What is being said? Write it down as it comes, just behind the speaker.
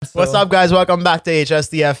So. What's up, guys? Welcome back to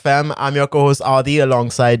HSTFM. I'm your co-host Adi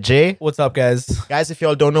alongside Jay. What's up, guys? Guys, if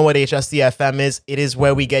y'all don't know what HSTFM is, it is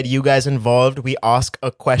where we get you guys involved. We ask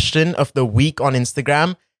a question of the week on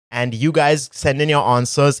Instagram, and you guys send in your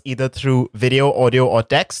answers either through video, audio, or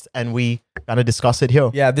text, and we kind of discuss it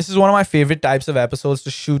here. Yeah, this is one of my favorite types of episodes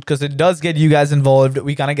to shoot because it does get you guys involved.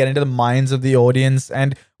 We kind of get into the minds of the audience,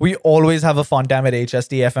 and we always have a fun time at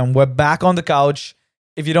HSTFM. We're back on the couch.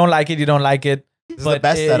 If you don't like it, you don't like it. This is the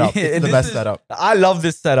best setup. It's the best setup. I love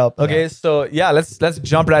this setup. Okay, so yeah, let's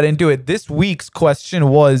jump right into it. This week's question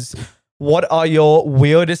was, what are your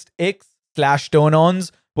weirdest icks /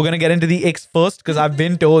 turn-ons? We're going to get into the icks first because I've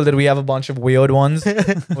been told that we have a bunch of weird ones.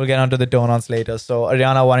 We'll get onto the turn-ons later. So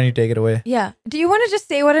Ariana, why don't you take it away? Yeah. Do you want to just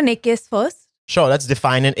say what an ick is first? Sure, let's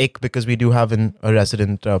define an ick because we do have a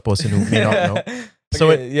resident person who may not know. So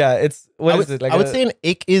What is it? I would say an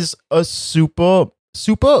ick is a super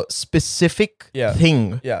specific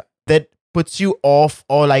thing that puts you off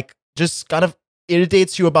or like just kind of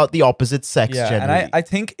irritates you about the opposite sex generally. And I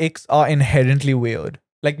think icks are inherently weird.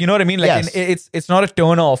 Like, you know what I mean? Like, Yes. it's not a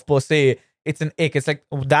turn off per se. It's an ick. It's like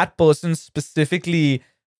that person specifically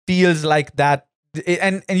feels like that,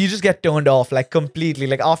 and you just get turned off like completely.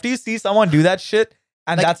 Like after you see someone do that shit,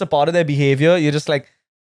 and Like- that's a part of their behavior, you're just like,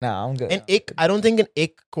 nah, I'm good. An ick, I don't think an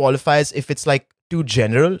ick qualifies if it's like too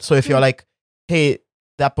general. So if you're like, hey,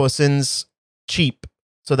 that person's cheap,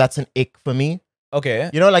 so that's an ick for me. Okay.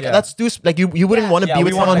 You know, like that's too like you wouldn't want to Yeah, be we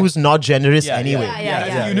with want, someone like- who's not generous Yeah.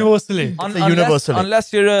 Universally.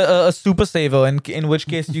 Unless you're a super saver, in which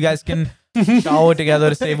case you guys can shower together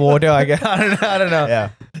to save water. I guess I don't know.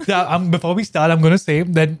 Yeah. Before we start, I'm gonna say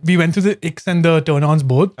that we went through the icks and the turn-ons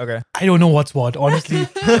both. Okay. I don't know what's what, honestly. The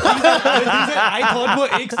things that I thought were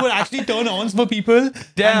icks were actually turn-ons for people,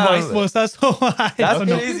 Damn. and vice versa. So I That's don't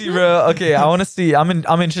know. crazy, bro. Okay, I want to see.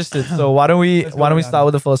 I'm interested. So why don't we start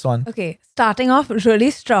with the first one? Okay. Starting off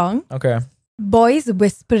really strong. Okay. Boys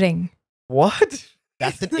whispering. What?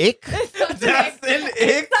 That's an ick? That's an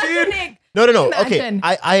ick, dude. No. Imagine.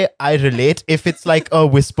 Okay. I relate if it's like a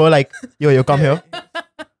whisper like, yo, come here.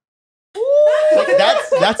 Like,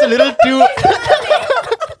 that's a little too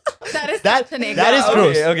That is That- such an ick. that is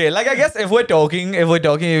gross. Okay. Like I guess if we're talking, you'll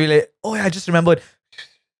be like, oh yeah, I just remembered.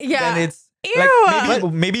 Yeah. Then it's Ew. like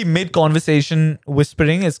maybe mid conversation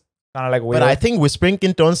whispering is kind of like weird. But I think whispering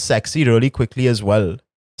can turn sexy really quickly as well.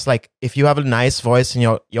 It's like if you have a nice voice and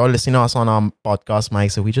you're listening to us on our podcast mic,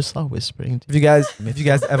 so we just start whispering. if you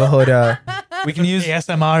guys ever heard, we can use.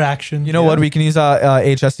 ASMR action. You know what? We can use our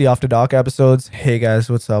HSC After Dark episodes. Hey guys,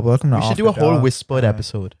 what's up? Welcome to We should After do a whole Dark. whispered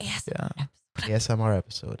episode. Yes. Yeah. ASMR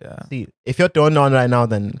episode. Yeah. See, if you're turned on right now,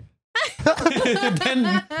 then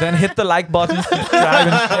Then hit the like button, subscribe,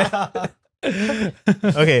 and share.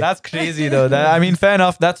 okay. That's crazy though. I mean, fair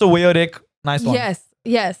enough. That's a weird ick. Nice one.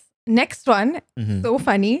 Yes. Next one. Mhm. So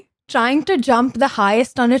funny. Trying to jump the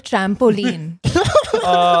highest on a trampoline.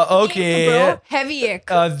 Okay. Bro, heavy ick.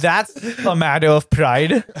 That's a matter of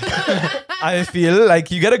pride. I feel like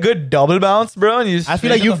you get a good double bounce, bro, and you just I feel straight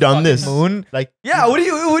like to you've the done fucking this. Moon. Like, Yeah. What do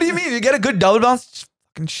you mean? You get a good double bounce, just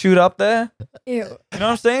fucking shoot up there. Ew. You know what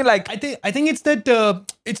I'm saying? Like, I think it's that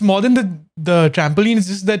it's more than the trampoline. It's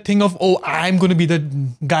just that thing of, oh, I'm gonna be the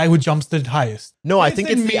guy who jumps the highest. no, I It's think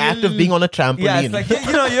a it's the act of male- being on a trampoline. yeah, it's like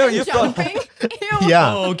you're Jumping. Ew.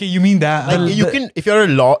 Yeah. Oh, okay, you mean that? Like you can if you're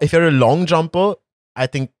a long jumper, I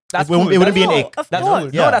think That's it wouldn't cool. be an That's ick. Of That's course.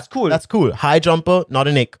 cool. Yeah. No, that's cool. That's cool. High jumper, not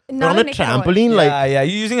an ick. But Not on a an ick at all. trampoline, like yeah.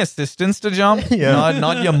 You're using assistance to jump, Yeah.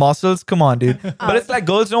 not your muscles. Come on, dude. But it's like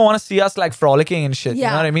girls don't want to see us like frolicking and shit. You know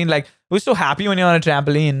Yeah. what I mean? Like we're so happy when you're on a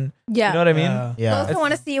trampoline. Yeah. You know what I mean? yeah. Girls don't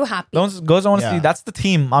want to see you happy. Girls don't want to Yeah. see. That's the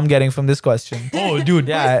theme I'm getting from this question. Oh, dude.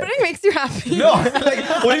 Yeah. Whispering makes you happy. No, like,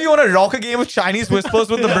 what if you want to rock a game of Chinese whispers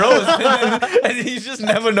with the bros and you just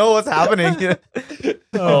never know what's happening?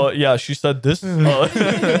 Oh, yeah, she said this.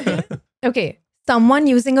 Okay. Someone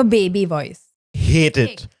using a baby voice. Hate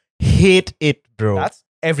it, bro. That's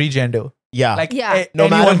every gender. yeah. Like, Yeah. no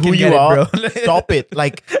anyone matter can who get you it, are, bro. stop it.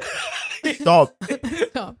 Like, stop.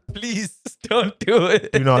 Stop. Please don't do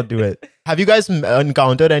it. Do not do it. Have you guys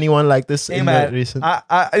encountered anyone like this Hey in man, the recent?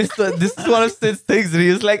 this is one of Sid's things.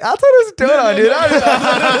 He's like, I thought it was turn on, dude.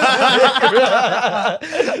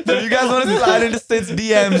 So if you guys want to slide into Sid's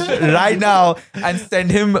DMs right now and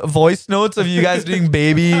send him voice notes of you guys doing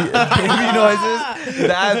baby noises,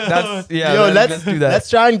 that's yeah. Yo, let's do that. Let's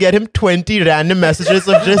try and get him 20 random messages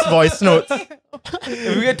of just voice notes.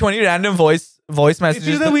 If we get 20 random voice messages,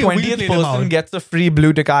 either the we 20th play them person out. gets a free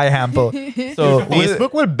blue tick eye hamper. So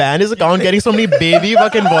Facebook will ban his account getting so many baby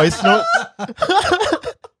fucking voice notes.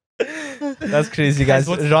 That's crazy, guys.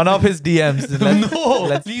 Run up his DMs. No,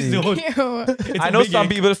 let's please see. don't. Ew. It's I a know big some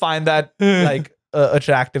ick. people find that like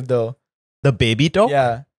attractive though. The baby talk?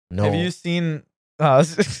 Yeah. No. Have you seen?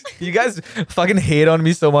 You guys fucking hate on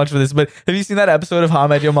me so much for this, but have you seen that episode of How I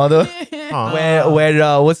Met Your Mother Huh.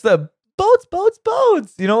 where what's the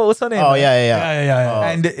boats? You know what's her name? Oh, right? yeah.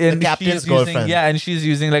 And the captain's she's using, girlfriend. yeah, and she's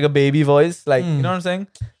using like a baby voice, like you know what I'm saying.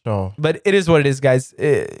 Sure. But it is what it is, guys.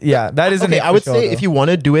 Yeah, that is an Okay, ick I for would sure, say though. if you want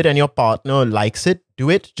to do it and your partner likes it, do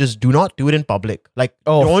it. Just do not do it in public. Like,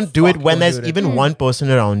 Oh, don't do it fuck, when don't there's do it. even one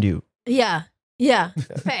person around you. Yeah.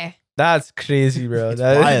 Fair. That's crazy, bro. It's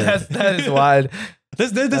That wild. that is wild.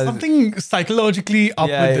 There's something psychologically up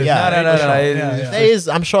Yeah, with this. yeah. No, for sure. it- Yeah. There is,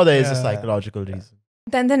 I'm sure there is a Yeah. psychological reason.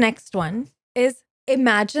 Then the next one is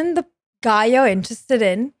imagine the guy you're interested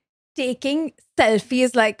in taking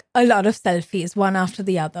selfies, like a lot of selfies, one after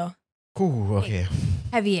the other. Ooh, okay.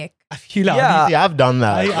 Heavy ick. I feel Yeah. See, I've done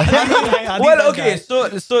that. Well, okay,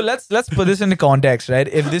 so let's put this into context, right?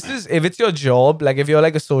 If it's your job, like if you're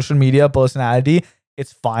like a social media personality,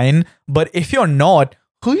 it's fine. But if you're not,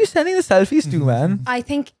 who are you sending the selfies to, man? I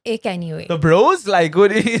think ick anyway. The bros? Like,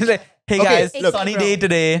 what? He's like, hey Okay, guys, look, sunny bro. day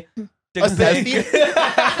today. Take A selfie?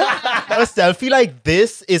 A selfie like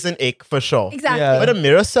this is an ick for sure. Exactly. Yeah. But a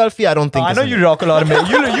mirror selfie, I don't think I is know an you ick. rock a lot of mirror.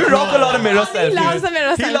 You rock a lot of mirror He selfies. loves a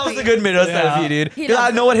mirror He selfie. loves a good mirror Yeah. selfie, dude. He Because I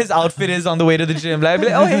loves know what his outfit is on the way to the gym. Like, I'd be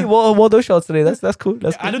like, oh hey, wore those shorts today. That's cool.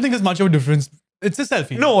 That's cool. I don't think there's much of a difference. It's a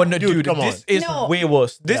selfie. No, dude, come this on. is No. way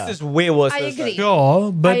worse. This Yeah. is way worse. I than a agree. selfie. Sure,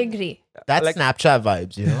 I but agree. That's Like- Snapchat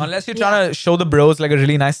vibes, you know? Unless you're trying to show the bros like a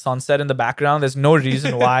really nice sunset in the background, there's no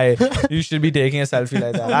reason why you should be taking a selfie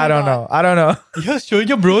like that. I don't know. you're showing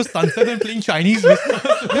your bros sunset and playing Chinese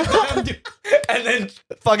whispers. And then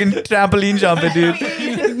fucking trampoline jumping,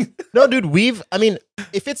 dude. No, dude,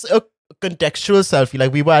 if it's a contextual selfie,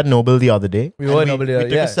 like we were at Noble the other day. We and were at Noble, we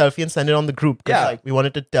took yeah. a selfie and sent it on the group. Because Yeah. like, we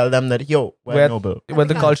wanted to tell them that, yo, we're We're- at Noble. With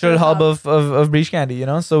the cultural hub of Breach Candy, you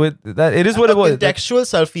know? So it is what A it was. contextual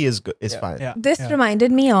selfie is good. Is fine. Yeah. This yeah.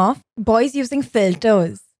 reminded me of boys using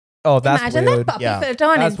filters. Oh, that's Imagine weird. that puppy Yeah. filter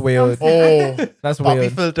on That's Instagram. weird. Oh, That's poppy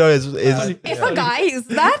weird. filter is If a guy is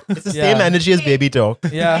that, it's the Yeah. same energy as baby talk.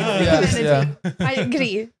 Yeah. I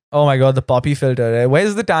agree. Oh my god, the poppy filter. Eh?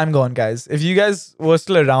 Where's the time gone, guys? If you guys were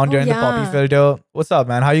still around Oh, during the poppy yeah. filter, what's up,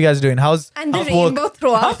 man? How you guys doing? How's And the how's rainbow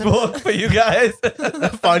throw up. How's work for you guys?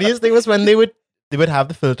 The funniest thing was when they would have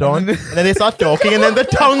the filter on and then they start talking and then the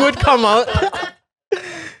tongue would come out.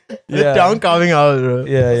 The tongue coming out, bro.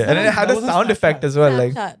 Yeah. And then it had That a was a sound Snapchat. effect as well.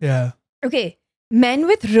 Like, Snapchat. Yeah. Okay. Men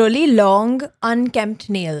with really long, unkempt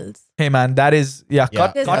nails. hey man, that is Yeah.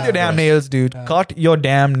 cut This your is damn gross. nails, dude. Yeah. Cut your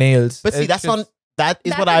damn nails. But see, It's just- that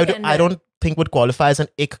is That's what again I don't think would qualify as an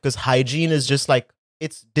ick because hygiene is just like,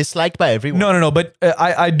 it's disliked by everyone. No, but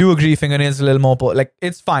I do agree fingernails a little more like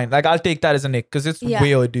it's fine. Like I'll take that as a nick because it's Yeah.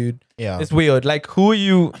 weird, dude. Yeah. It's weird. Like who are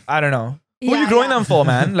you? I don't know. Who are you Yeah, growing yeah. them for,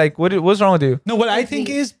 man? Like what's wrong with you? No, what I think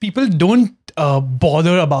Agreed. is people don't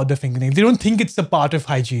bother about the fingernails. They don't think it's a part of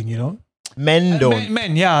hygiene, you know? Men don't.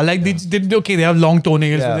 Men, yeah. Like they have long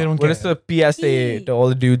toenails, so they don't What care. is the PSA to all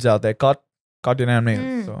the dudes out there? Cut your damn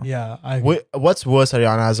nails. So. Yeah, I agree. What's worse,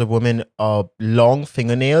 Ariana, as a woman, long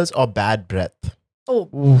fingernails or bad breath? Oh,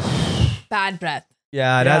 bad breath.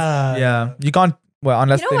 Yeah, that's Yeah. You can't. Well,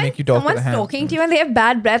 unless You know they when make you talk with someone's the hand. talking to you and they have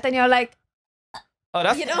bad breath and you're like, Oh,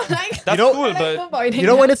 that's you know, like, that's You know- cool, like but avoiding You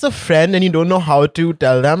know that. when it's a friend and you don't know how to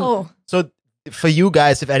tell them? Oh, So for you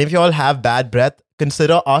guys, if any of y'all have bad breath,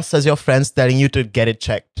 consider us as your friends telling you to get it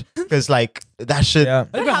checked. Because like that shit. yeah.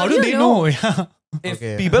 But But how how do do they you know? know? Yeah. If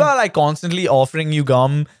Okay. people are like constantly offering you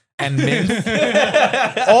gum and mint,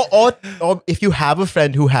 or if you have a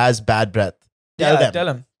friend who has bad breath, tell them. tell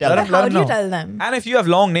him. Tell Let them. him, how let him do you know. tell them? And if you have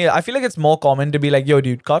long nails, I feel like it's more common to be like, yo,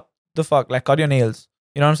 dude, cut your nails.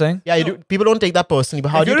 You know what I'm saying? Yeah, you do. People don't take that personally. But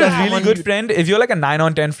how If do you you're tell a really someone good you- friend, if you're like a 9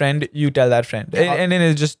 on 10 friend, you tell that friend. Yeah. And then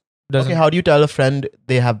it just doesn't. Okay, how do you tell a friend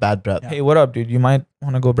they have bad breath? Hey, what up, dude? You might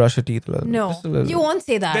want to go brush your teeth a little bit. No, Just a little you bit. won't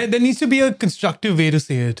say that. There needs to be a constructive way to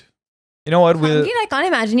say it. You know what? Sangeet, I can't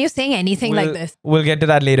imagine you saying anything like this. We'll get to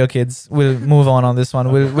that later, kids. We'll move on this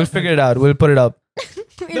one. We'll figure it out. We'll put it up.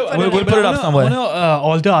 We'll put it up somewhere. I want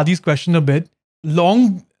to alter Adi's question a bit.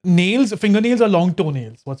 Long nails, fingernails or long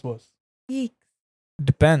toenails? What's worse?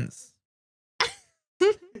 Depends.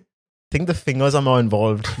 I think the fingers are more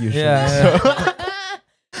involved usually. Yeah, So-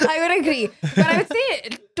 I would agree. But I would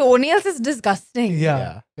say toenails is disgusting.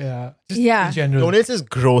 Yeah. Just Yeah. in general. Toenails is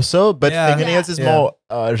grosser, but Yeah. fingernails is Yeah. more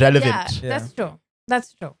relevant. Yeah, Yeah. that's true.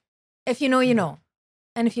 That's true. If you know, you know.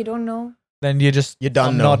 And if you don't know, Then you're just You done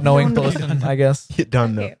some know. not knowing Don't know. person, I guess. You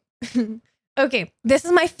don't know. okay. Okay, this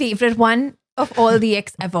is my favorite one of all the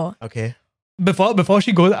X ever. Okay. before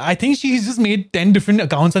she goes, I think she's just made 10 different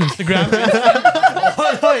accounts on Instagram.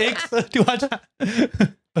 All her icks to watch.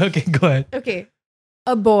 Okay, go ahead. Okay.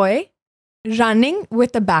 A boy running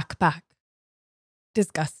with a backpack.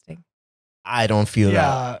 Disgusting. I don't feel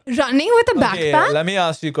that. Yeah. Running with a Okay, backpack? let me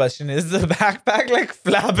ask you a question. Is the backpack like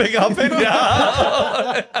flapping up and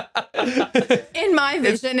down? In my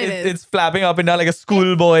vision, it is. It's flapping up and down like a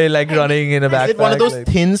schoolboy like running in a backpack. Is it one of those like-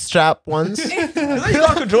 thin strap ones? you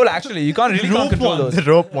can't control actually. You can't really can't control those. The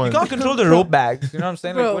rope You ones. can't control the rope bags. You know what I'm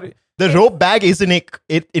saying? Bro. Like, what do you- The rope bag is in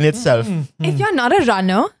itself. If you're not a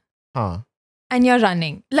runner Huh. and you're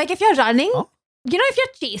running, like if you're running, Huh? if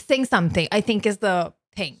you're chasing something, I think is the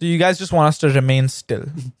thing. So you guys just want us to remain still.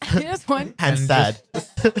 I just want, And And sad.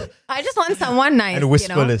 I just want someone nice. And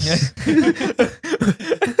whisperless.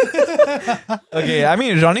 Okay, I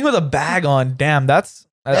mean running with a bag on. Damn, that's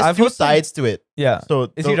There's I've two heard sides to it. Yeah.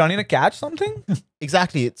 So Is he running to catch something?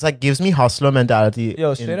 Exactly. It's like gives me hustler mentality.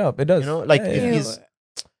 Yo, straight up, it does. You know, like Yeah, if yeah. he's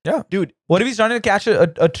Yeah. dude. What if he's trying to catch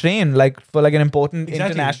a train like for like an important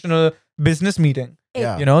Exactly. international business meeting?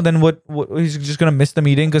 Yeah. You know, then what he's just gonna miss the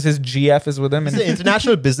meeting because his GF is with him. He's And an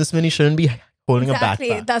international businessman. He shouldn't be holding Exactly.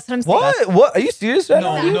 a backpack. That's what I'm saying. what? What? Are you serious right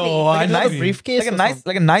No, now? Exactly. no, Like I a don't nice agree. briefcase. Like a or nice, something.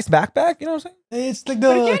 like a nice backpack. You know what I'm saying? It's like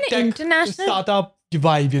But if the you're an tech, international- startup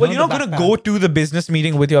vibe. Well, you're not gonna go to the business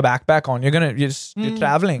meeting with your backpack on. You're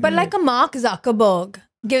traveling. But like a Mark Zuckerberg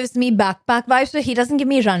gives me backpack vibes, but he doesn't give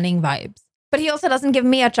me running vibes. But he also doesn't give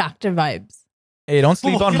me attractive vibes. Hey, don't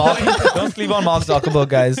sleep on Mark. Don't sleep on Mark Zuckerberg,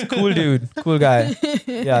 guys. Cool dude, cool guy.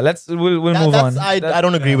 Yeah, we'll move on. I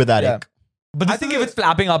don't agree with that. yeah. Ick. But I think if it's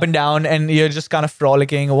flapping up and down and you're just kind of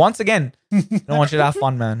frolicking, once again, don't want you to have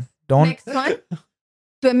fun, man. Don't. Next one.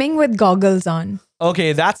 Swimming with goggles on.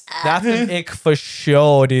 Okay, that's an ick for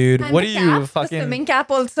sure, dude. And What the are you cap, fucking? The swimming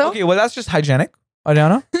cap also. Okay, well that's just hygienic,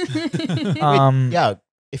 Ariana. Yeah.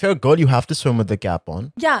 If you're a girl, you have to swim with the cap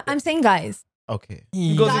on. Yeah, I'm saying guys. Okay.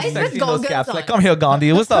 Goes Guys in with sexy in those goggles caps. on. Like, come here,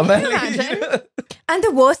 Gandhi. What's up, man? Can you imagine? And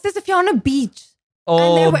the worst is if you're on a beach.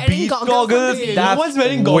 Oh, they're wearing beach goggles goggles. on the beach. That's no one's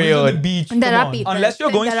wearing goggles weird. on the beach. And there Come are on. people. Unless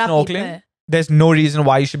you're going There are snorkeling, people. there's no reason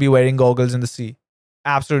why you should be wearing goggles in the sea.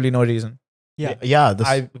 Absolutely no reason. Yeah. Yeah.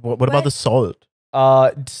 I- What about the salt?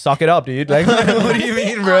 Suck it up, dude. Like, what do you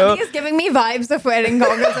mean, bro? He's giving me vibes of wearing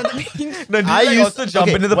goggles at the beach. No, do you I like used- also jump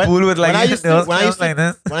okay, into the when- pool with like when I used to- nose when I clamps used to- like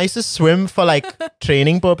this? When I used to swim for like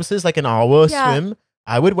training purposes, like an hour Yeah. swim,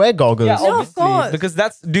 I would wear goggles. Yeah, No, of obviously, course. because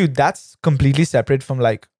that's completely separate from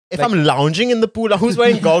like If like- I'm lounging in the pool, who's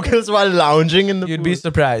wearing goggles while lounging in the you'd pool? be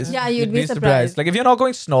surprised. Yeah, you'd be surprised. Like if you're not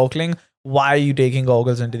going snorkeling, why are you taking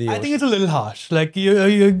goggles into the I ocean? think it's a little harsh. Like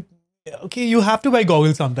you okay, you have to wear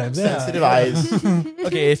goggles sometimes. Yeah. Sensitive eyes.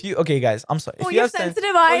 Okay, guys, I'm sorry. If Oh, you you have have sensitive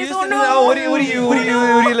oh, eyes. you Oh, sensitive- no. What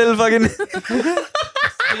are you little fucking?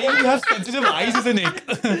 Saying you have sensitive eyes is an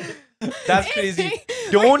ick. That's crazy.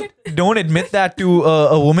 Don't admit that to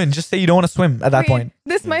a woman. Just say you don't want to swim at that Wait, point.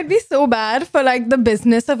 This might be so bad for like the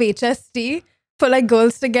business of HST for like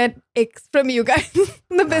girls to get icks from you guys.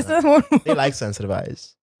 The business won't work. They like sensitive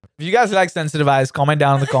eyes. If you guys like sensitive eyes, comment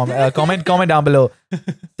down in the comment down below.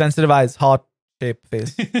 Sensitive eyes, heart shape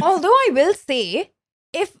face. Although I will say,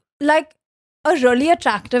 if like a really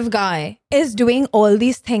attractive guy is doing all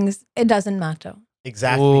these things, it doesn't matter.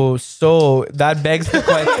 Exactly. Oh, so that begs the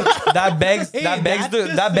question.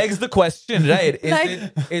 that begs the question, right?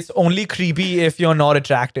 Like- It's only creepy if you're not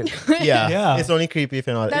attractive. Yeah. Yeah. It's only creepy if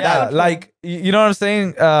you're not. That's Yeah, true. like you know what I'm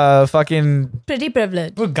saying? Fucking, Pretty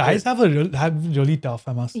privileged. But guys have really tough,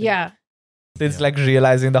 I must say. Yeah. it's like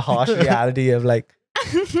realizing the harsh reality of like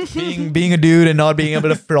being a dude and not being able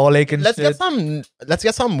to frolic and Let's shit.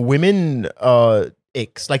 get some women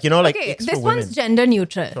icks. Like like Okay, icks this for women. one's gender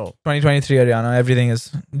neutral. So, 2023, Ariana, everything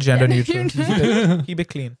is gender Gender neutral. neutral. Keep it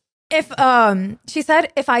clean. If she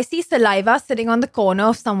said, if I see saliva sitting on the corner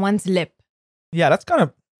of someone's lip, Yeah, that's kind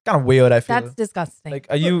of weird. I feel that's disgusting. like,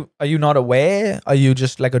 are you not aware? Are you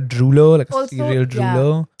just like a drooler, like a Also, serial yeah.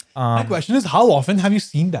 drooler? My question is, how often have you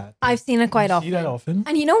seen that? I've seen it quite You often. see that often?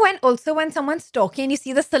 And you know when someone's talking and you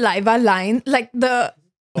see the saliva line, like the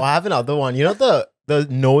I have another one. You know the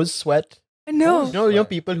nose sweat. no, You know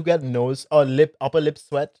people who get nose or upper lip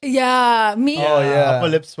sweat. yeah, me. Oh, yeah. Upper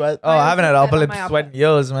lip sweat. Oh, I haven't had My upper lip upper. sweat in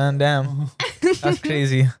years, man. Damn, that's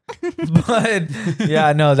crazy. But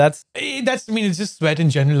yeah, no, that's That's, I mean, it's just sweat in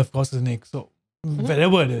general, of course, is an ick. So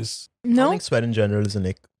wherever it is. I No, think sweat in general is an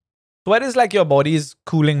ick. sweat is like your body's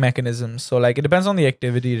cooling mechanism. So like it depends on the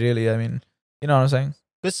activity, really. I mean, you know what I'm saying?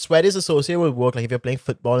 Because sweat is associated with work. Like if you're playing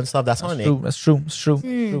football and stuff, that's not an ick. That's true. It's true.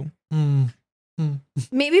 Hmm. True. Hmm.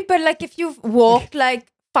 maybe, but like if you've walked like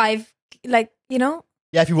 5, like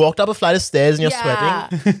Yeah, if you walked up a flight of stairs and you're Yeah.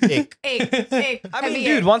 sweating, ick. Ick. I mean, Heavy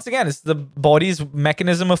dude, ick. once again, it's the body's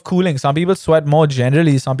mechanism of cooling. Some people sweat more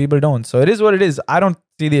generally, some people don't. So it is what it is. I don't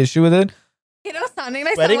see the issue with it. You know, sounding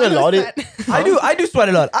like Sweating someone a lot who is- sweat. I do sweat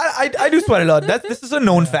a lot. I do sweat a lot. This is a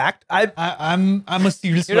known fact. I'm a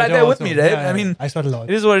serious You're right sweater there with also. me, right? Yeah, I mean, I sweat a lot.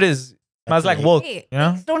 it is what it is. Smells like work, Hey, you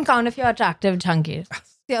know? icks don't count if you're attractive, chunky.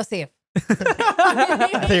 You're safe. I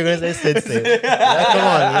thought you were going to say Sid safe.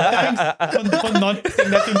 Yeah, come on. for not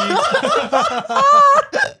saying that to me.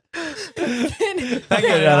 Thank you,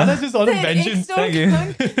 Yeah, Rihanna. that's just all the Sid, vengeance. icks don't Thank you.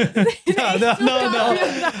 count. No.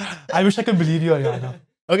 I wish I could believe you, Ariana.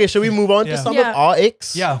 Okay, shall we move on to Yeah. some Yeah. of our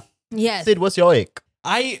icks? Yeah. Yes. Sid, what's your ick?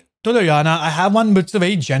 I told Ariana I have one, but it's a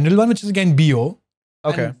very general one, which is again BO.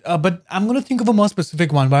 Okay. And, but I'm going to think of a more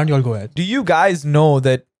specific one. Why don't you all go ahead? Do you guys know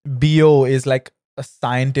that BO is like a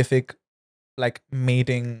scientific like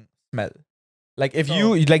mating smell? Like if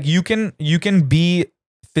you like you can be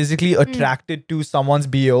physically attracted to someone's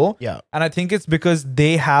BO. Yeah. And I think it's because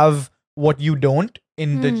they have what you don't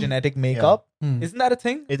in the genetic makeup. Hmm. Isn't that a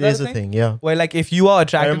thing? It that is a thing, yeah. Where like if you are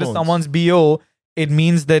attracted to Pheromones. someone's BO, it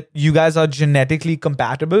means that you guys are genetically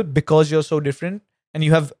compatible because you're so different and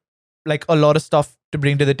you have like a lot of stuff to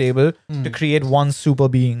bring to the table to create one super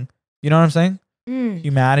being. You know what I'm saying?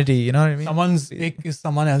 Humanity, you know what I mean? Someone's ick is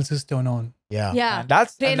someone else's turn on. Yeah. Yeah. And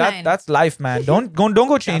that's Straight and line. that's life, man. Don't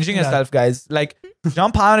go changing Captain that. yourself, guys. Like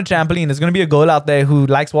jump high on a trampoline. There's gonna be a girl out there who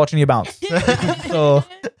likes watching you bounce. So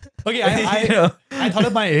Okay, you I know. I thought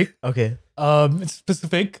of my ick. Okay. It's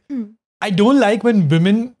specific. I don't like when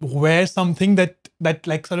women wear something that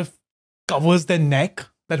like sort of covers their neck,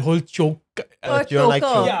 that whole choke. Or You don't like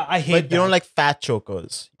choker. choke. Yeah, I hate But that. you don't like fat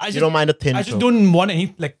chokers. I You just- don't mind a thin I just choke. don't want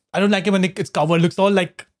any like. I don't like it when it's covered. Looks all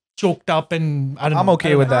like choked up, and I don't. I'm know. okay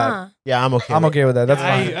I don't with know. that. Ah. Yeah, I'm okay. I'm okay with that. That's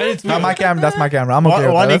I- fine. it's Not weird. my camera. That's my camera. I'm okay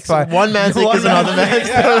with One that. ick- That's fine. one man's ick is another man's.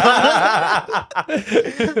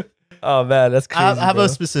 Oh man, that's crazy. I have bro. a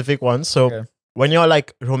specific one. So Okay. when you're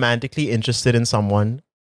like romantically interested in someone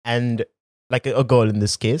and like a girl in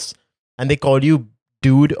this case, and they call you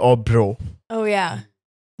dude or bro. Oh, yeah.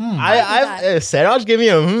 I've Saraj gave me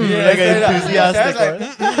a like an enthusiastic one.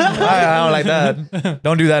 I don't like that.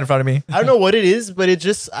 Don't do that in front of me. I don't know what it is, but it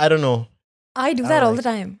just I don't know. I do that all like the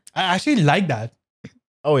time. I actually like that.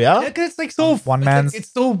 Oh yeah? Yeah, 'cause it's like so One it's man's- Like,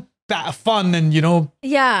 it's so fun and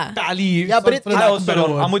Yeah. pally. Yeah, but I also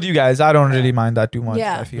don't. I'm with you guys. I don't really mind that too much.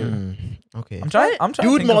 Yeah. I feel. Okay. I'm trying. I'm trying.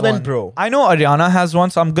 to Dude think more of than one. bro. I know Ariana has one,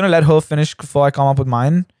 so I'm gonna let her finish before I come up with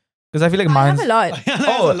mine because I feel like I mine's. have a lot.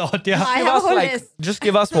 Oh, a lot. Yeah. I Give have a us, whole like, list. just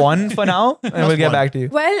give us one for now, and we'll get one. back to you.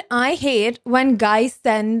 Well, I hate when guys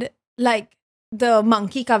send like the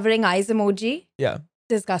monkey covering eyes emoji. Yeah.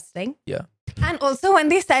 Disgusting. Yeah. And also when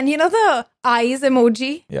they send, the eyes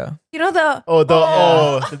emoji. Yeah.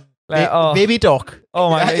 The Like, oh. baby talk. Oh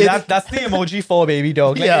my Yeah, god, that's the emoji for baby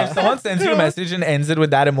dog. Like Yeah. if someone sends you a message and ends it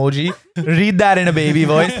with that emoji, read that in a baby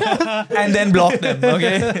voice and then block them.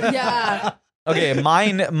 Okay. yeah. Okay,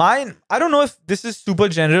 mine. I don't know if this is super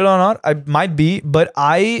general or not. I might be, but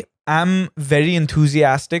I am very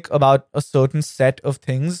enthusiastic about a certain set of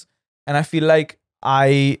things, and I feel like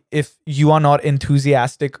if you are not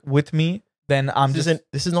enthusiastic with me, then I'm This just.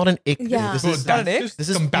 is not an ick. Yeah. This Bro, is not an ick? just this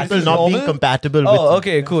is compatible. people not being normal? compatible with Oh, you.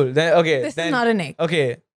 okay, cool. Then okay, This then, is not an ick.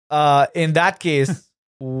 okay. In that case,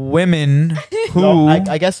 women who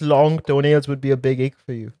I guess long toenails would be a big ick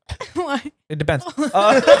for you. Why? it depends.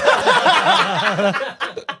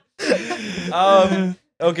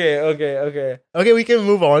 Okay. Okay, we can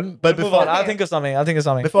move on. But Move before on. I'll think of something.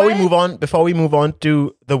 before we move on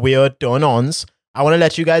to the weird turn-ons, I want to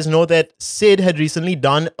let you guys know that Sid had recently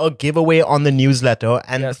done a giveaway on the newsletter,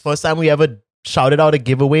 and Yes. the first time we ever shouted out a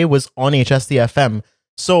giveaway was on HSTFM.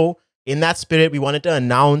 So, in that spirit, we wanted to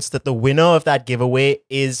announce that the winner of that giveaway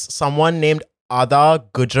is someone named Ada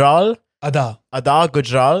Gujral. Ada.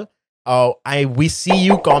 Gujral. We see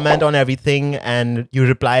you comment on everything, and you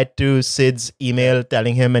replied to Sid's email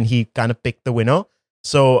telling him, and he kind of picked the winner.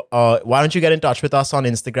 So why don't you get in touch with us on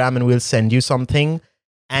Instagram, and we'll send you something.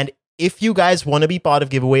 And if you guys want to be part of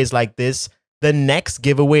giveaways like this, the next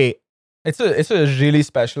giveaway. It's a really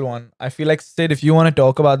special one. I feel like Sid, if you want to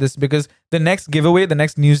talk about this, because the next giveaway, the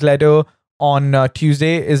next newsletter on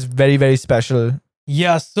Tuesday is very, very special.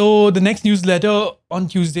 Yeah, so the next newsletter on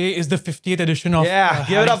Tuesday is the 50th edition of.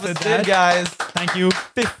 Give it up for Having Sid, Said That. guys. Thank you.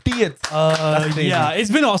 50th. That's crazy. Yeah,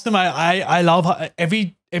 it's been awesome. I love how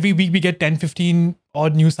every week we get 10, 15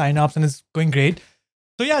 odd new signups, and it's going great.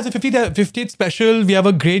 So yeah, it's a 50th special. We have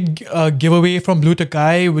a great giveaway from Blue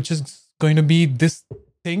Takai, which is going to be this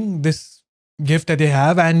gift that they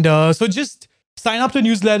have. And so just sign up to the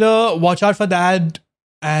newsletter, watch out for that.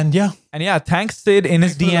 And yeah, thanks Sid in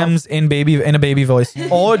his DMs in a baby voice,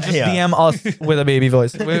 or just DM us with a baby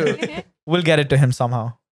voice. We'll get it to him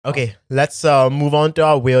somehow. Okay, let's move on to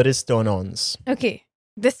our weirdest turn-ons. Okay.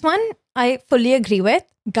 This one I fully agree with.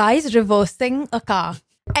 Guys reversing a car.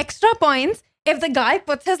 Extra points if the guy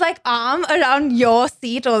puts his arm around your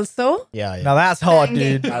seat also. Yeah. Now that's hot,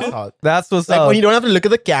 Banging. dude. That's hot. That's what's Like up. when you don't have to look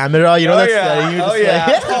at the camera, you know, that's you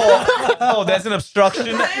just Oh, there's an obstruction.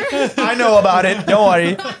 I know about it. Don't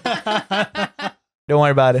worry. Don't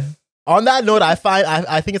worry about it. On that note, I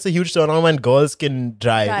think it's a huge turn on when girls can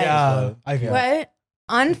drive. Right. yeah, I agree. Well,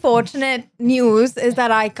 unfortunate news is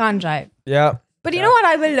that I can't drive. Yeah. But you know what?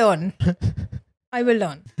 I will learn. I will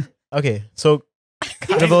learn. Okay, so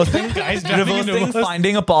Reversing, Guys driving in reverse.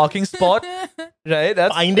 finding a parking spot. Right?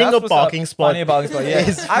 Finding a what's up. parking spot. Finding a parking spot. Yeah.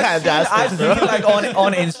 It's fantastic, I feel like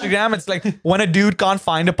on Instagram, it's like when a dude can't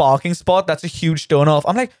find a parking spot, that's a huge turn off.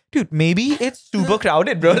 I'm like, dude, maybe it's super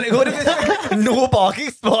crowded, bro. Like, what if it's like no parking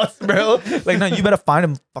spots, bro? Like, no, you better find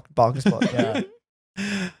a fucking parking spot. yeah.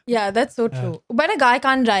 Yeah, that's so true. When a guy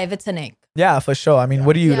can't drive, it's an ick. Yeah, for sure. I mean,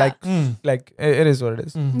 what do you Yeah. like? It is what it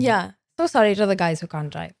is. Yeah. So sorry to the guys who can't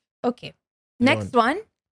drive. Okay. Next one.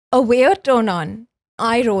 A weird turn on.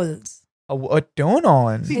 Eye rolls. A turn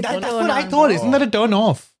on. See, It's a that's turn what I on. thought. Isn't that a turn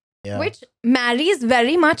off? Yeah. Which marries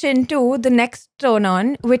very much into the next turn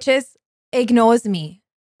on, which is ignores me.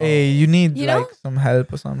 Hey, you need You like know? some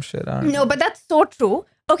help or some shit. I don't No, but that's so true.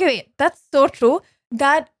 Okay, wait. That's so true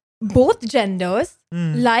that both genders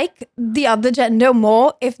like the other gender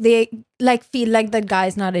more if they feel like the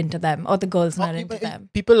guy's not into them or the girl's not into them.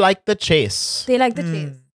 People like the chase, They like the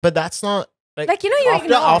chase. but that's not you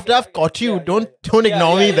After I've caught you, don't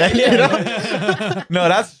ignore me then. You know? No,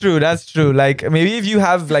 that's true. That's true. Like maybe if you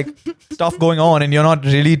have like stuff going on and you're not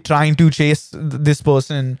really trying to chase this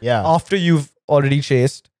person after you've already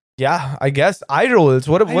chased. Yeah, I guess eye rolls.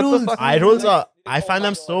 What the fuck? Eye rolls are. I find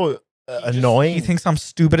them so annoying. He thinks I'm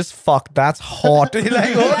stupid as fuck. That's hot.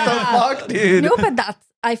 Like what the fuck, dude? No, but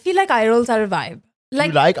I feel like eye rolls are a vibe. You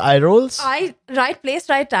like eye rolls? Right place,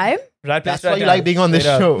 right time. Right place, That's why you like being on this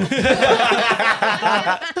show.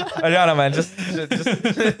 Ariana, man, just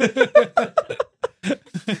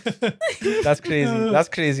that's crazy. That's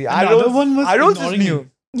crazy. Eye The other one was eye rolls is ignoring new. you.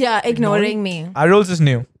 Yeah, ignoring me. Eye rolls is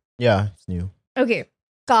new. Yeah, it's new. Okay,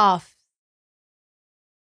 calf.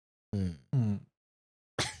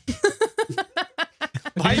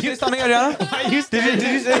 Why you say something, Ariana? Did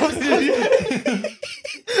you say?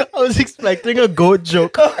 I was expecting a goat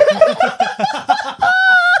joke.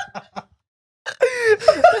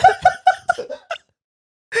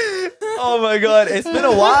 Oh my god, it's been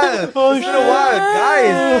a while. It's been a while,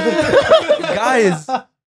 guys.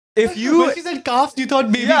 If you When she said calves, you thought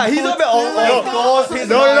maybe. yeah, he's a bit. Of course, his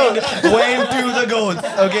mind went to the goats.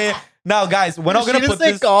 Okay, now guys, we're not She gonna didn't put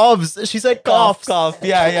say this. calves. She said Cough, coughs. cough.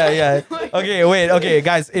 Yeah. Okay, wait. Okay,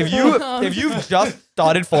 guys, if you've just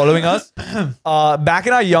started following us, back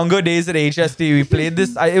in our younger days at HST, we played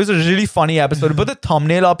this. It was a really funny episode. Put the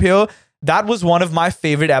thumbnail up here. That was one of my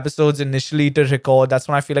favorite episodes initially to record. That's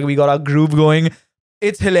when I feel like we got our groove going.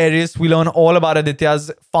 It's hilarious. We learn all about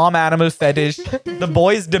Aditya's farm animal fetish. The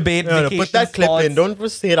boys debate. No, vacation put that clip spots. in. Don't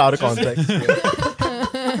just say it out of context.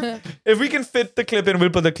 If we can fit the clip in,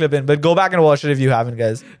 we'll put the clip in. But go back and watch it if you haven't,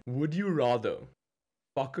 guys. Would you rather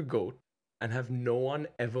fuck a goat and have no one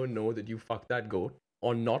ever know that you fucked that goat,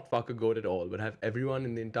 or not fuck a goat at all, but have everyone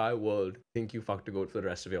in the entire world think you fucked a goat for the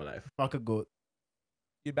rest of your life? Fuck a goat.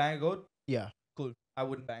 You bang a goat? Yeah. Cool. I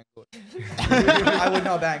wouldn't bang a goat. I would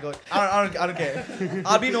not bang a goat. I don't care.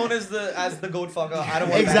 I'll be known as the goat fucker. I don't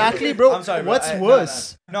want Exactly, bro. I'm sorry, bro. What's No,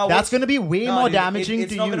 worse? No, That's what's- going to be way No, more dude, damaging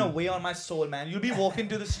it's to not you. gonna weigh on my soul, man. You'll be walking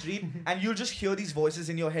to the street and you'll just hear these voices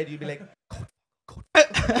in your head. You'll be like, goat.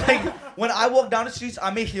 Like when I walk down the streets,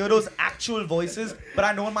 I may hear those actual voices, but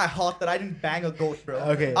I know in my heart that I didn't bang a goat, bro.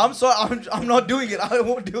 Okay. I'm sorry. I'm not doing it. I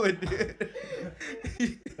won't do it, dude.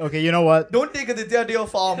 Okay, you know what? Don't take Aditya to your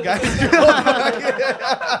farm, guys.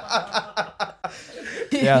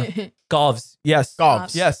 Yeah. Calves. Yes.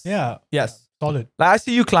 Calves. Yes. Yeah, Yes. solid. Like, I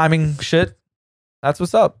see you climbing shit. That's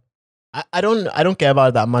what's up. I don't care about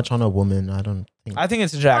it that much on a woman. I don't think. I think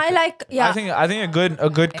it's attractive. I think a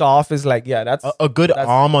good calf is like, yeah, that's A good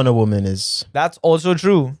arm on a woman is. that's also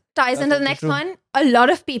true. Ties into the also next true. one. A lot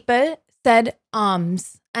of people said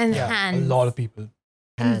arms and A hands lot of people.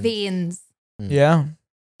 and Hands. veins. Yeah.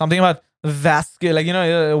 Something about vascular, like,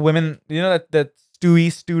 women, that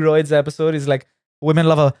steroids episode is like, women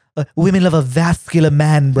love a vascular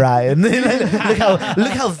man, Brian.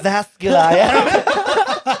 look how vascular I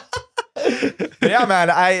am. Yeah, man.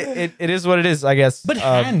 It is what it is, I guess. But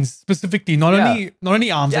hands specifically, not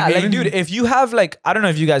only arms. Yeah, like like, dude, if you have like, I don't know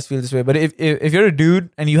if you guys feel this way, but if you're a dude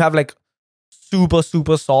and you have like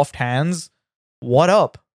super soft hands, what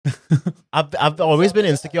up? I've always been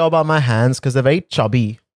insecure about my hands because they're very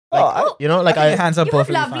chubby. Like, you know, like I think your hands are You have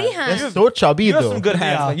perfectly lovely fine. hands. they're so chubby You have though. some good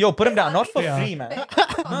hands. Yeah. Like, yo, put them down. Not for Yeah. free, man.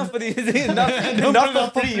 Not for these.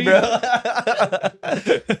 Not for free, bro.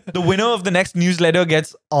 The winner of the next newsletter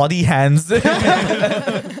gets Audi hands.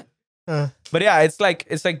 But yeah, it's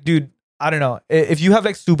like, dude, I don't know. If you have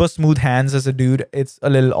like super smooth hands as a dude, it's a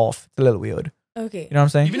little off. It's a little weird. Okay. You know what I'm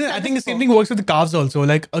saying? Even I think the same thing works with the calves also.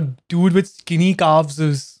 Like a dude with skinny calves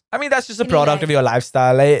is. I mean, that's just a Skinny product legs. of your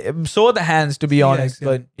lifestyle. Like, so are the hands, to be honest.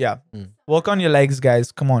 legs, yeah. But yeah, work on your legs,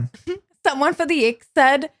 guys. Come on. Someone for the Icks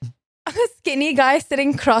said, a skinny guy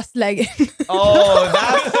sitting cross-legged.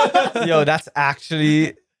 Oh, that's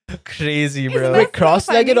actually crazy, bro. that- Wait,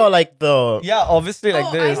 cross-legged funny. or like the? Yeah, obviously like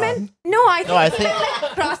Oh, this. I meant I No, I think think-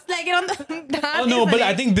 like cross-legged on the. that Oh no, is but an I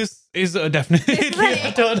Ick. think this is definitely right.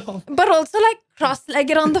 a turn off. But also like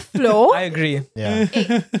cross-legged on the floor. I agree. Yeah.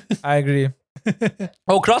 I agree.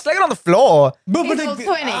 Oh, cross-legged on the floor. But, It's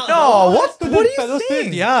also an Ick. No, what? That's What are you fellow saying?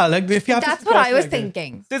 sit. Yeah, like if you have That's to what I was cross-legged.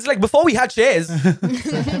 thinking. It's like before we had chairs,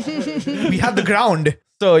 we had the ground.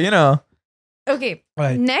 So, you know. Okay.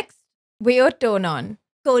 Right. Next, weird turn on.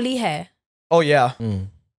 Curly hair. Oh, yeah.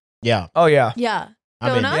 Yeah. Oh, yeah. Yeah. I'm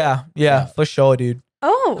Turn in. on? Yeah, for sure, dude.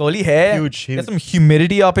 Oh. Curly hair. Huge. Get some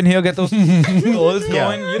humidity up in here. Get those curls Yeah.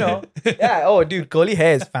 going, you know. Yeah. Oh, dude, curly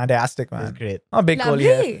hair is fantastic, That's man. great. I'm a big curly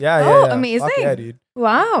hair. Lovely. Yeah, Oh, yeah. amazing. Fuck yeah, dude.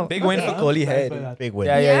 Wow. Big win Okay. for curly hair, Thanks for dude. that. Big win.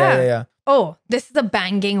 Yeah. Oh, this is a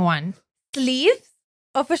banging one. Sleeves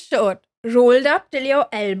of a shirt rolled up till your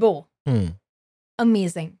elbow.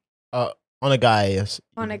 Amazing. On a guy. Yes.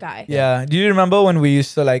 On a guy. Yeah. Do you remember when we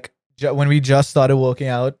used to like, when we just started working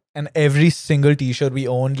out and every single t-shirt we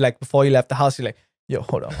owned, like before you left the house, you're like, yo,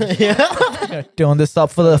 hold on. Yeah. Turn this up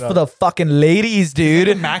for the fucking ladies,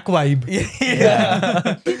 dude. Mac vibe.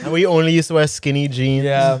 Yeah. And we only used to wear skinny jeans.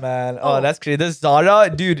 Yeah, man. Oh, Oh. that's crazy. The Zara,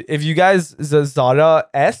 dude, if you guys, the Zara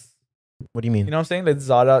S, What do you mean? you know what I'm saying? Like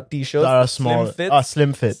Zara t-shirts. Zara small. Slim fits.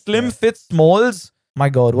 Slim fit. Slim fit smalls. My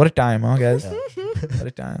God, what a time, huh, guys? What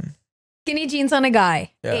a time. Skinny jeans on a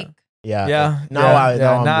guy. Yeah. Ick. Yeah. Yeah. Now I-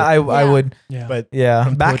 now Now I'm I Yeah. would. Yeah. But Yeah.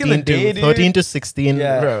 from Back in the 13 to- day, dude. 13 to 16.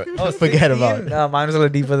 Yeah. Bro, Oh, forget 16? about it. No, mine was a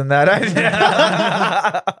little deeper than that.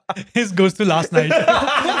 His goes to last night.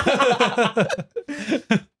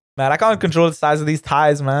 Man, I can't control the size of these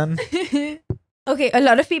thighs, man. Okay, a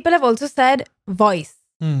lot of people have also said voice,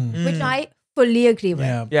 which I fully agree with.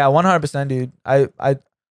 Yeah. Yeah, 100%, dude. I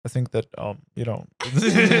think that you know.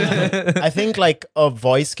 I think like a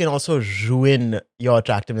voice can also ruin your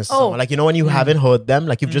attractiveness to Oh. someone. Like, you know, when you haven't heard them,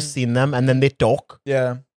 like you've just seen them and then they talk.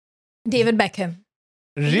 Yeah. David Beckham.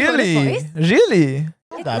 you heard his Really? voice? Really?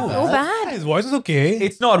 Not that So bad. bad. His voice is okay.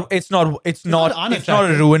 It's not not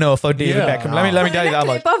a ruiner for David Yeah. Beckham. Let me tell you that Find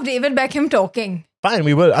a much. clip of David Beckham talking. Fine,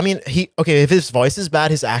 we will. I mean, if his voice is bad,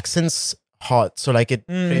 his accent's hot. So like it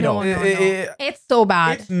trade No, off. no, no. It's so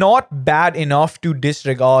bad. It's not bad enough to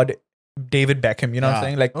disregard David Beckham. You know what I'm Yeah.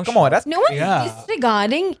 saying? Like, Oh, come sure. on, that's No one's Yeah.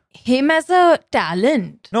 disregarding him as a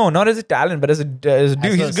talent. no, not as a talent, but as a dude. As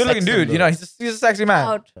He's a a good-looking sex dude. You know, symbol. he's a sexy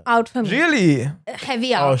man. Out for me. Really?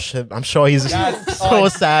 Heavy Oh out. shit! I'm sure he's That's- so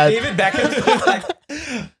sad. David Beckham. Like,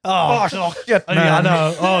 oh, shit, man.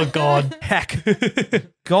 Ariana. Oh God. Heck.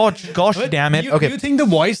 Gosh, damn it. You, Okay. Do you think the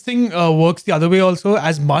voice thing works the other way also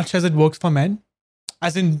as much as it works for men?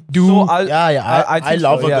 As in, do So I'll, Yeah. I think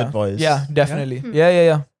love so, a yeah. good voice. Yeah, definitely.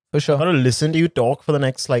 Yeah. For I'm sure. gonna listen to you talk for the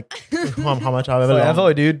next like how much however long.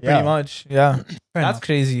 Forever, dude. Pretty Yeah. much. Yeah. Fair That's enough.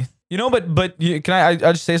 crazy. You know, but can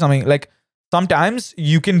I'll just say something. Like sometimes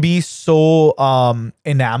you can be so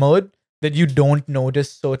enamored that you don't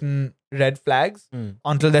notice certain red flags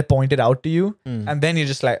until they're pointed out to you, and then you're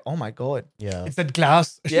just like, oh my God. Yeah. It's that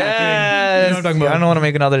glass shattering. You know Yes. what I'm talking I about. don't want to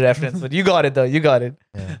make another reference, but you got it though. You got it.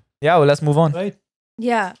 Yeah. Yeah. Well, let's move on. Right?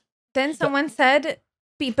 Yeah. Then someone said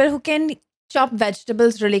people who can chop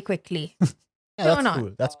vegetables really quickly. Yeah, that's Turn on.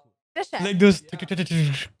 cool. That's cool. The chef. Like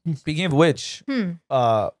those. Speaking of which, Hmm.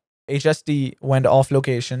 HST went off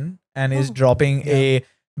location and is Oh. dropping a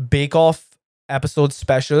Bake Off episode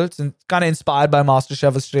special. It's kind of inspired by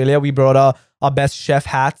MasterChef Australia. We brought our best chef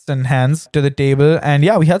hats and hands to the table, and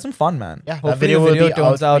yeah, we had some fun, man. Yeah, Hopefully that video the will be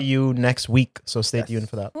turns out for you next week. So stay Yes. tuned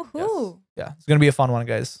for that. Woohoo. Yeah, it's gonna be a fun one,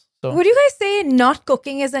 guys. So Would you guys say not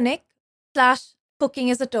cooking is an ick / cooking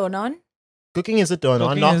is a turn on? Cooking is a turn on.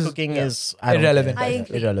 Cooking Not is- cooking yeah. is I don't Irrelevant, care. I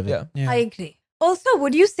agree. Irrelevant. yeah. Yeah. I agree. Also,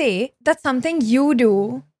 would you say that something you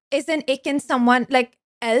do is an ick in someone like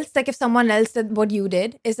else? Like if someone else did what you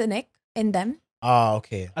did is an ick? in them.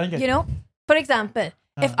 Okay. I didn't get You know, for example,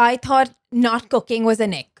 if I thought not cooking was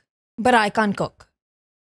an ick, but I can't cook,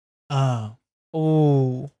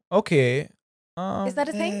 Oh, okay. is that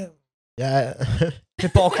a thing? Yeah.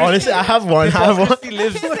 Hypocrisy? Honestly, I have one. Hypocrisy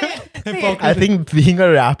lives. I think being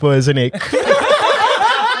a rapper is an ick. Hey,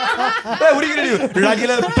 what are you gonna do?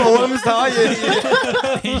 Regular poems,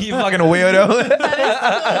 huh? You fucking weirdo.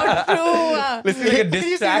 True. Listening to like a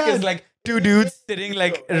diss track is like two dudes sitting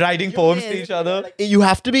like writing poems to each other. You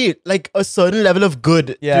have to be like a certain level of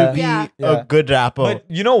good Yeah. to be Yeah. a good rapper. But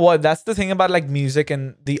you know what? That's the thing about like music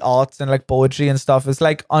and the arts and like poetry and stuff. It's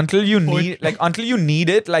like until you need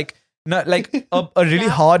it, like not like a really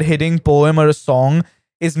hard hitting poem or a song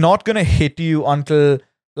is not gonna hit you until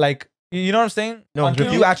like you know what I'm saying? No,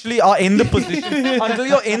 until you actually are in the position until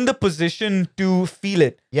you're in the position to feel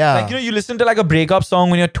it. yeah. Like, you know, you listen to like a breakup song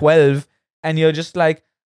when you're 12 and you're just like,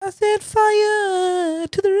 I set fire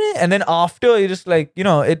to the rain. And then after, you're just like, you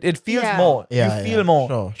know, it feels Yeah. more. Yeah, you feel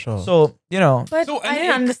more. Sure. So, you know, But So I an didn't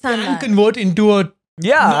ick understand can that. convert into a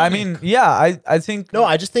yeah, No, I mean, yeah, I think. no,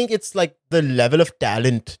 I just think it's like the level of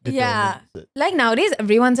talent Yeah. determines it. Like nowadays,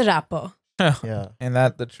 everyone's a rapper. Yeah. Ain't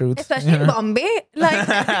that the truth? Especially in Bombay. Like,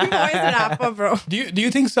 everyone's a rapper, bro. Do you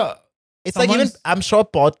think so? It's like even, I'm sure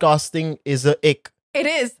podcasting is a ick. It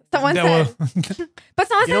is. Someone There said. were But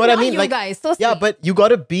someone You said, know what I not mean? you Like, guys. So Yeah, sweet. but you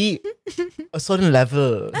gotta be a certain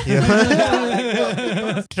level. You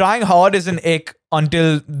know? Trying hard is an ick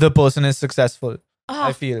until the person is successful. Ah,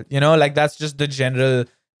 I feel, you know, like that's just the general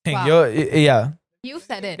thing. Wow. Yeah, you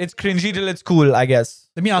said it. it's cringy till it's cool, I guess.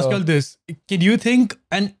 Let me ask So- you all this. Can you think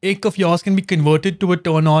an ick of yours can be converted to a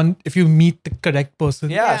turn on if you meet the correct person?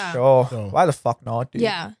 Yeah, Yeah. sure. Sure. Why the fuck not, dude?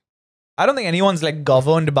 Yeah. I don't think anyone's like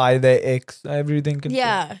governed by their icks. Everything can.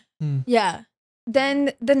 Yeah. Hmm. Yeah.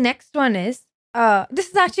 Then the next one is this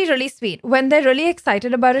is actually really sweet. When they're really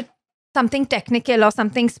excited about it, something technical or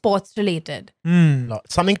something sports related.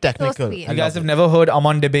 Something technical. sweet. You guys have never heard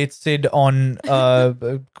Aman debate Sid on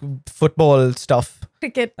football stuff,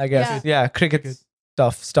 Cricket. I guess. Yeah, cricket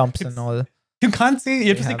stuff, stumps and all. You can't say, you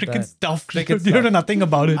have to We say have cricket that. stuff. Cricket You don't know stuff. nothing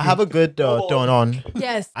about it. I have a good turn on.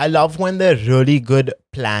 Yes. I love when they're really good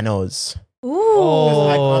planners. Ooh. Oh.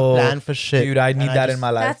 I can't plan for shit. Dude, I and need that in just-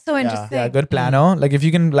 my life. That's so interesting. Yeah, good planner. Like if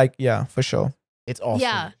you can, like, yeah, for sure, It's awesome.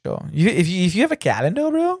 Yeah. sure. If you have a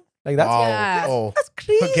calendar, bro, like that's Wow. Yeah. Oh, that's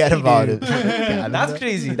crazy. forget about dude. it. That's Calendar.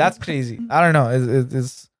 crazy. That's crazy. I don't know.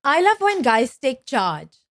 It's I love when guys take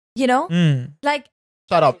charge. You know? Like,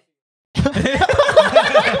 Shut up.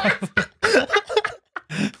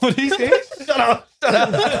 What did he say?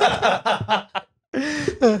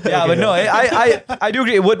 yeah, but no, I do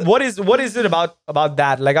agree. What is it about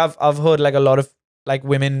that? Like I've heard like a lot of like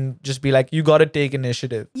women just be like, you got to take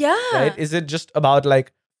initiative, yeah. right? Is it just about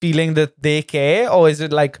like feeling that they care, or is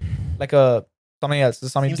it like a something else?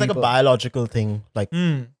 Is something Seems like a deeper? biological thing. Like,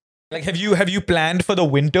 Like have you planned for the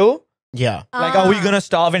winter? yeah. Like are we gonna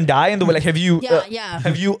starve and die in the like have you Yeah.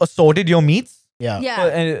 have you assorted your meats? Yeah.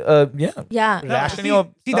 Yeah. Yeah. Yeah. Ration your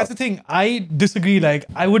See, that's the thing. I disagree. Like,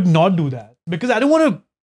 I would not do that because I don't want to.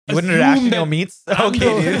 You wouldn't ration your meats? Okay,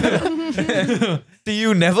 dude. See,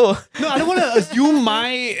 you never. No, I don't want to assume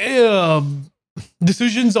my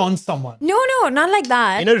decisions on someone. No, not like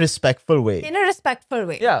that. In a respectful way. In a respectful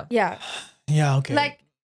way. Yeah. Yeah. Yeah, okay. Like,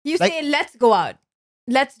 you Like- say, let's go out.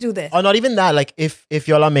 Let's do this. Or not even that. Like, if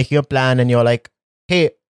y'all are making a plan and you're like, hey,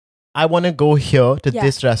 I want to go here to Yeah.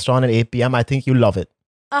 this restaurant at 8 p.m., I think you love it.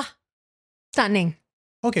 Stunning.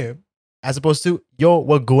 okay. As opposed to, yo,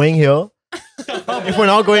 we're going here. If we're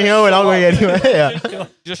not going here, we're not going anywhere. Yeah.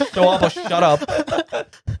 Just show up or shut up.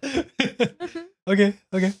 Okay.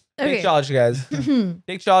 Take Okay. charge, guys.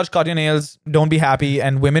 Take charge, cut your nails, don't be happy,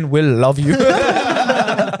 and women will love you.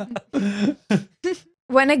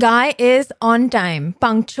 When a guy is on time,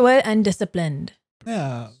 punctual, and disciplined.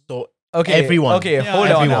 Yeah. So, Okay. Everyone. Okay, Yeah, hold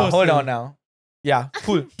on everyone. now. Hold on now. Yeah,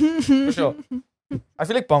 cool. For sure. I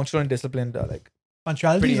feel like punctual and disciplined are like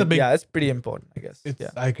Punctuality pretty, is a big. yeah, it's pretty important, I guess. It's, Yeah.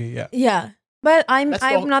 I agree. Yeah. Yeah. But I'm Let's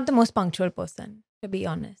talk- not the most punctual person, to be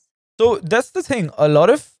honest. So that's the thing. A lot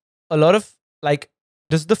of like,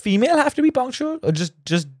 does the female have to be punctual, or just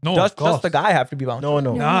No, does of course. just the guy have to be punctual?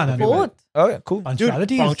 no. No. Both. Okay, cool. Dude,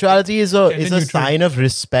 Punctuality. punctuality is a gender neutral. sign of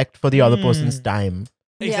respect for the other Mm. person's time.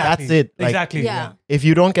 Exactly. That's it. Like, Exactly. Yeah. if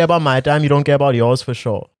you don't care about my time, you don't care about yours for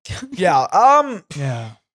sure. Yeah.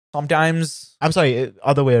 Yeah. Sometimes. I'm sorry,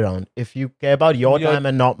 other way around. If you care about your Your- time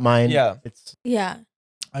and not mine, Yeah. it's Yeah.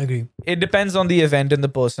 I agree. It depends on the event and the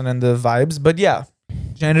person and the vibes, but yeah,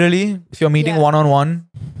 generally, if you're meeting Yeah. one-on-one,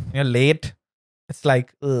 you're late, it's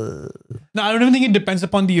like, ugh. No, I don't even think it depends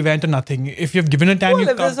upon the event or nothing. If you've given a time, Well, you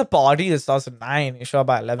if come. there's a party that starts at 9, you show up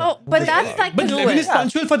by 11. Oh, but that's like But the 11 is rule.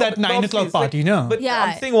 punctual for that 9 o'clock Obviously, party, no? But Yeah.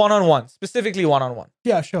 I'm saying one-on-one, specifically one-on-one.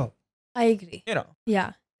 Yeah, sure. I agree. You know.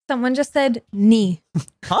 Yeah. Someone just said knee.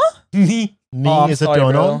 Huh? Knee. Knee Oh, I'm is a sorry,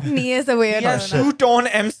 turn bro. on. Knee is a weird Yeah, one. two-tone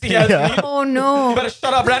MC. Has Yeah. me. Oh You no. better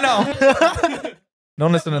shut up right now.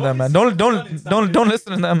 Don't listen to them, man. Don't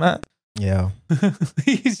listen to them, man. Yeah.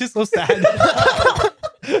 He's just so sad.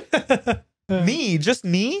 Knee, just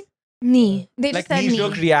knee? Knee. They Like just said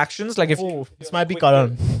knee-jerk knee. reactions. Like if Oh, this might be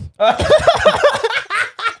Karan.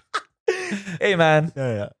 hey man,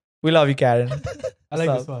 Yeah. we love you, Karen. I like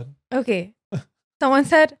What's this up? one. Okay. Someone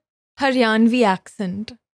said Haryanvi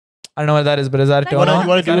accent. I don't know what that is, but is that a Like- tone on? You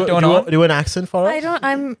want Is that a to tone on? do an accent for us?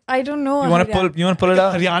 I don't know. You want to pull it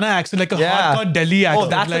up? Haryana accent, like a Yeah. hardcore Delhi accent. Oh,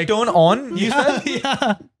 that's like, a tone on. You Yeah, said.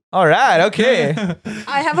 yeah. All right, okay.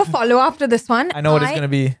 I have a follow up to this one. I know what it's gonna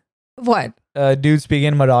be. What? Dude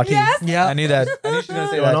speaking Marathi. Yes. Yeah. I knew that. I knew she was gonna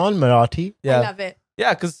say Turn that. on Marathi. I Yeah, love it.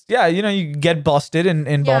 yeah, because you get busted in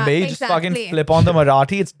Yeah, Bombay. You just fucking exactly. flip on the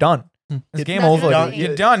Marathi. It's done. It's game That's over. right. Dude.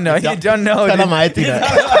 You're done. No, you're done. No. Tell dude. him I think that.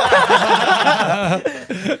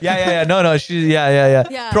 Yeah. No. Yeah.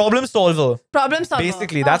 Yeah. Problem solver. Problem solver.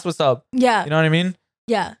 Basically, that's what's up. Yeah. You know what I mean?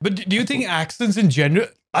 Yeah. But do you think accents in general,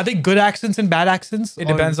 are they good accents and bad accents? It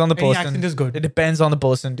Or depends on the any person. accent is good. It depends on the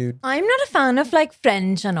person, dude. I'm not a fan of like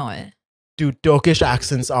French and all. Dude, Turkish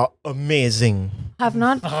accents are amazing. Have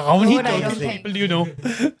not. How many Good, I don't Turkish think. people do you know?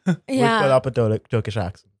 We'll pull Yeah. up a Turkish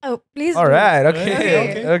accent. Oh, please. All do. right.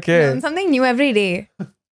 Okay. Okay. Learn something new every day.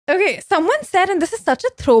 Okay. Someone said, and this is such a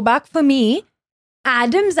throwback for me,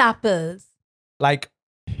 Adam's apples. Like,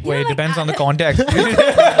 wait, know, it like depends on the Adam- context.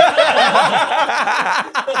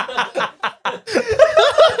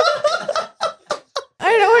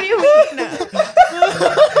 I know what you mean.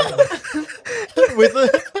 With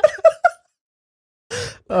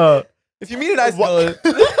a, If you meet a nice girl,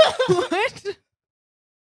 What?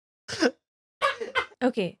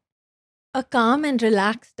 Okay. A calm and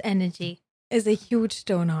relaxed energy is a huge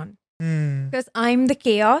turn on. Because I'm the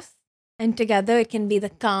chaos, and together it can be the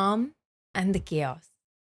calm and the chaos.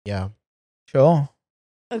 yeah. sure.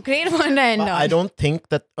 A great one to end But on. I don't think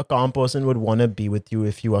that a calm person would want to be with you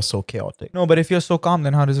if you are so chaotic. No, but if you're so calm,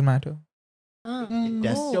 then how does it matter? Ah.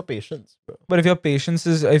 Test Oh. your patience, bro. But if your patience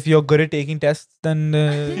is, if you're good at taking tests, then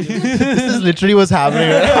This is literally what's happening.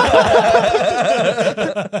 Right?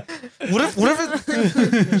 what if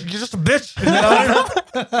you're just a bitch? I don't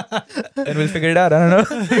know. Then we'll figure it out. I don't know.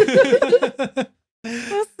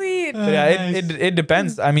 So sweet. But yeah, it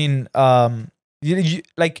depends. I mean,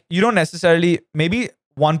 you don't necessarily. Maybe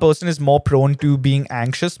one person is more prone to being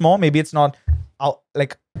anxious more. Maybe it's not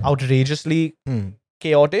outrageously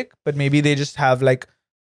chaotic, but maybe they just have like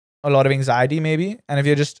a lot of anxiety. Maybe, and if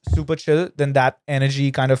you're just super chill, then that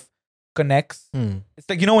energy kind of connects. It's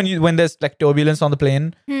like when there's like turbulence on the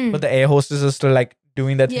plane, but the air hostess is still like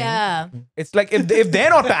doing that thing. Yeah. It's like if they're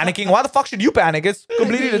not panicking, why the fuck should you panic? It's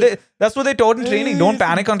completely that's what they taught in training. Don't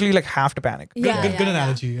panic until you like have to panic. Yeah. Good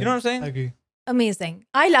analogy. You know what I'm saying? I agree. Amazing.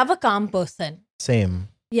 I love a calm person. Same.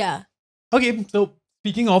 Yeah. Okay, so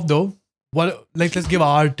speaking of though, let's give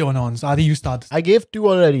our turn-ons. Adi, you start. I gave 2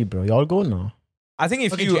 already, bro. Y'all go now. I think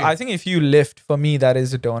if Okay, you Jay. lift, for me that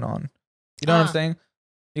is a turn on. You know what I'm Ah. saying?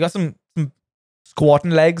 You got some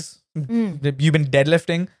squatting legs. Mm. You've been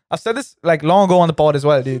deadlifting. I've said this like long ago on the pod as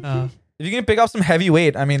well, dude. If you can pick up some heavy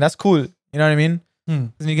weight, I mean that's cool. You know what I mean?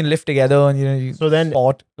 Then you can lift together and you So then,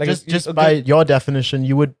 spot. Like just by your definition,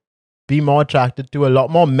 you would be more attracted to a lot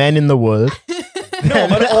more men in the world. no,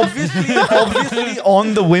 but obviously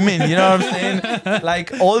on the women, you know what I'm saying?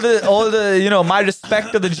 Like all the my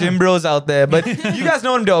respect to the gym bros out there, but you guys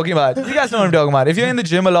know what I'm talking about. If you're in the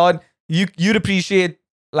gym a lot, you'd appreciate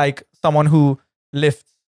like someone who lifts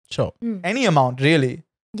Sure. any amount, really.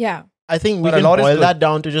 Yeah. I think we But a can lot is boil good. that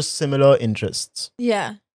down to just similar interests,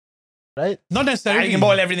 Yeah. right? Not necessarily. You can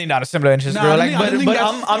boil everything down to similar interests, No, bro. I Like, don't think but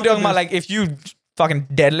that's I'm talking about like if you fucking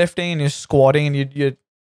deadlifting and you're squatting and you're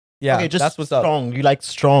Okay, just that's what's up. strong. You like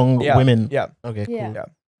strong Yeah, women. Yeah. Okay, cool. Yeah. Yeah.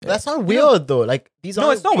 That's not weird though. Like these are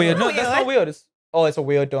No, it's not weird. No, not that's not weird. It's a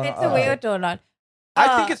weird turn. It's a weird turn on.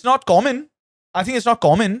 I think it's not common. I think it's not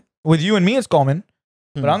common. With you and me, it's common.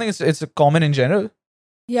 But I don't think it's common in general.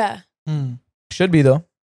 Yeah. Should be though.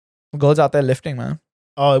 Girls out there lifting, man.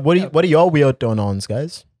 What are your weird turn-ons,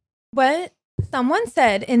 guys? Well, someone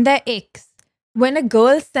said in their Icks, when a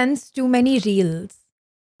girl sends too many reels.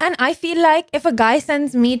 And I feel like if a guy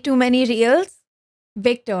sends me too many reels,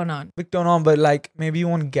 big turn on. Big turn on, but like maybe you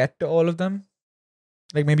won't get to all of them.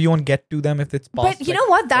 Like maybe you won't get to them if it's possible. But you know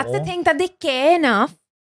what? That's the thing, that they care enough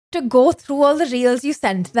to go through all the reels you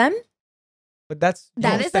sent them. But that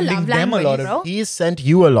That is a sending love them a language, lot of bro. He sent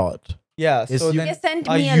you a lot. yeah. Yes, So you- then, They sent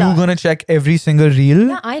are me a you lot. gonna check every single reel?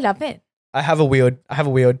 Yeah, I love it. I have a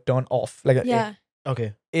weird turn off. Like Yeah.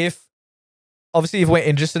 Okay. if obviously if we're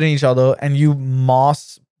interested in each other and you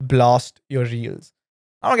mass blast your reels.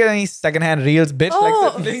 I don't get any secondhand reels, bitch.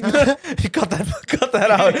 Oh. Like, cut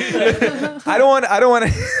that out. I don't want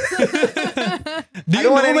to. Do I you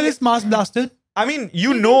don't want know when any- it's mass blasted? I mean,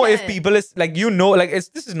 you can know, if tell. people is like,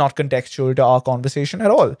 this is not contextual to our conversation at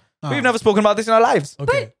all. Ah. We've never spoken about this in our lives.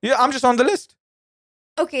 Okay. Yeah, I'm just on the list.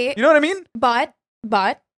 Okay, You know what I mean? but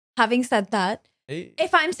having said that,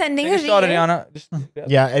 if I'm sending a Take a shot, reel, Ariana. Just,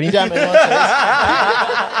 Yeah. Anytime anyone says,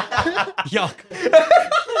 Yuck.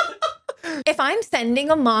 if I'm sending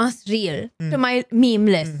a mass reel Hmm. to my meme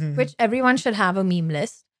list, which everyone should have a meme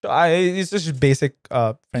list. So it's just basic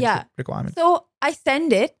friendship Yeah. requirement. So I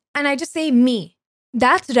send it and I just say me.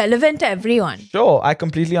 That's relevant to everyone. Sure, I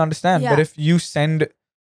completely understand. But Yeah. if you send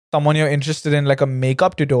someone you're interested in like a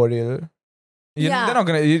makeup tutorial, Yeah. they're not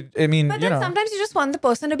gonna. I mean, But you then know. sometimes you just want the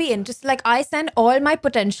person to be interested. Like I send all my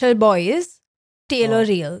potential boys Taylor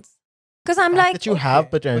reels. Because I'm like, that you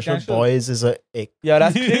have potential Potential. boys is a ick. Yeah,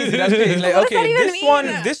 that's crazy. That's crazy. Like, What does okay, that even this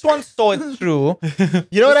mean? this one saw it through.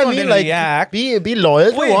 You know what This I one mean? didn't Like, react. be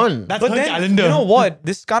loyal to Wait, one. That's But her then, calendar. you know what?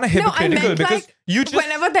 This is kind of no, I hypocritical meant because like you just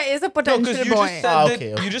whenever there is a potential because you boy. just said Ah, that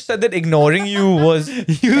okay, okay. you just said that ignoring you was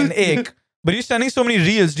an ick. But you're sending so many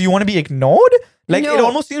reels. Do you want to be ignored? Like it No.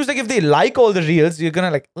 almost seems like if they like all the reels, you're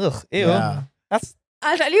gonna like, ugh, ew. Yeah. That's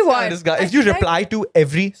I'll tell you what. this guy. I If you feel like reply to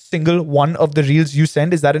every single one of the reels you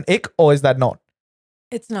send, is that an ick or is that not?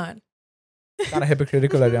 it's not. Kind of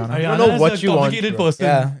hypocritical, Ariana. Ariana know is what a you want, complicated bro.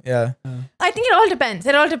 person. Yeah. I think it all depends.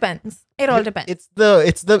 It all depends. It all depends.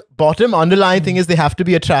 It's the bottom underlying thing is they have to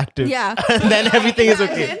be attractive. Yeah. And then everything is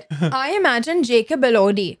okay. I imagine Jacob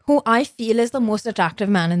Elordi, who I feel is the most attractive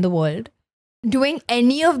man in the world, doing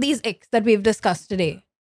any of these icks that we've discussed today.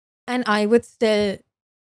 And I would still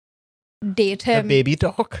date The him. baby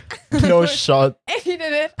talk. No shot. If he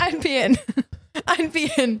did it, I'd be in. I'd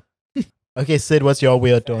be in. Okay, Sid, what's your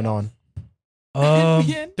weird turn on?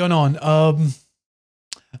 Turn on.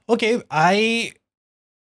 Okay, I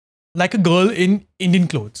like a girl in Indian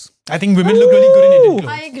clothes. I think women look really good in Indian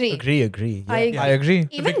clothes. I agree. Agree. Yeah. I agree. I agree.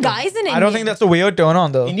 Even guys in India. I don't think that's a weird turn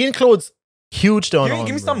on though. Indian clothes, huge turn Give me, on.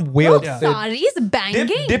 give me bro. some weird. Yeah. Sid. Saris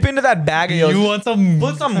banging. Dip into that bag of yours. You want some?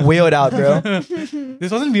 Pull some weird out, bro.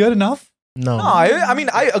 This wasn't weird enough. No. No, I mean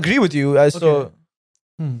I agree with you. So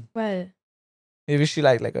Well, maybe she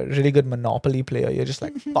like a really good Monopoly player. You're just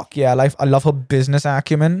like fuck yeah, I love her business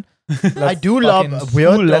acumen. I do love a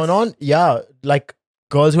weird turn on. Yeah, like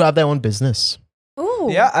girls who have their own business. ooh.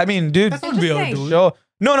 Yeah, I mean, dude. That's not weird, Interesting. dude. Sure.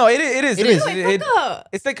 No, it is. It is.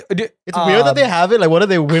 It's like It's weird that they have it. Like, what are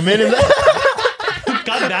they, women in the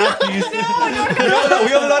Cut that, please. we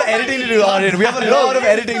have a lot of editing to do on it. We have a lot of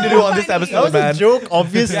editing to do on this That episode, was man. a joke,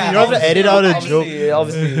 obviously. Yeah, you don't have to edit out a joke.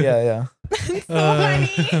 Obviously, yeah. So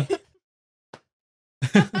funny.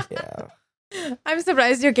 Yeah. I'm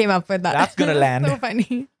surprised you came up with that. That's gonna land. So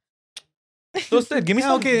funny. So Sid, give me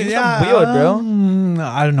some, Okay, give me yeah. some weird, bro.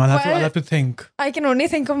 I don't know. I'll Well- have to think. I can only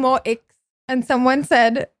think of more icks. And someone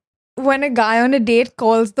said when a guy on a date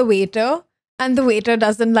calls the waiter and the waiter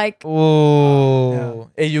doesn't like. Oh,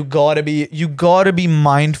 hey, you gotta be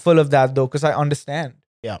mindful of that though, because I understand.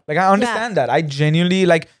 Yeah. Like I understand that. I genuinely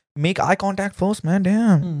like make eye contact first, man.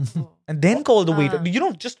 Damn. And then call the waiter. You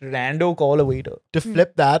don't just rando call a waiter. To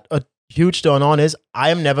flip that, a huge turn on is I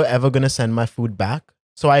am never ever going to send my food back.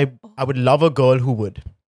 So I would love a girl who would.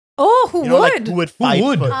 Oh, who You know, would? like who would fight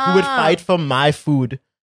would? for, who would fight for my food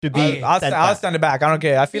to be I'll sent I'll back. stand it back. I don't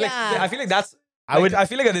care. I feel Yeah. like that's. I I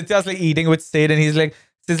feel like Aditya's like eating with Sid, and he's like,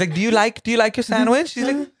 do you like your sandwich? She's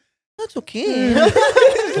like, that's okay.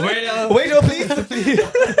 Waiter, please.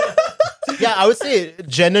 Yeah, I would say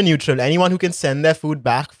gender neutral. Anyone who can send their food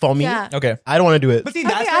back for me, Yeah. Okay. I don't want to do it. But see, Okay,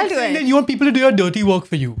 that's I'll like do saying it. that you want people to do your dirty work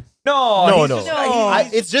for you. No, No, he's no. just- No.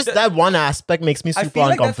 It's just that one aspect makes me I super feel like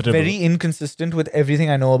that's uncomfortable. very inconsistent with everything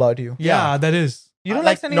I know about you. Yeah, that is. You don't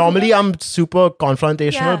like sending normally food? I'm super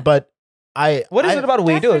confrontational, Yeah. but What is it about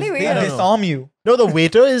waiters? really They weird. I don't know. disarm you. No, the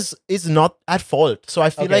waiter is not at fault. So I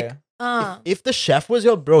feel Okay. like Ah. if the chef was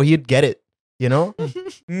your bro, he'd get it. You know?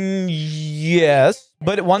 Yes,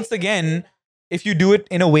 but once again, if you do it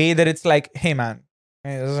in a way that it's like, hey man,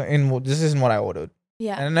 this isn't what I ordered,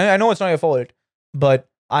 Yeah. and I know it's not your fault, but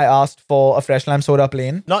I asked for a fresh lime soda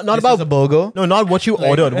plain. Not This about is a burger. no, not what you Like-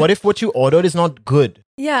 ordered. What if what you ordered is not good?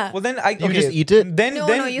 Yeah. Well, then I You just eat it? Then No,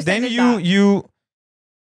 then no, you then send it you.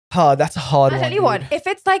 That's a hard I'll one. tell you what, dude. if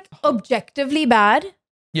it's like objectively bad,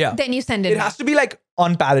 Yeah. then you send it It back. has to be like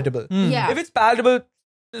unpalatable. Yeah. If it's palatable,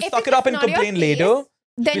 If suck it's it up just and not your complain taste, later.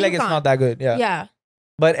 then Be you like, it's can't. not that good. Yeah. Yeah.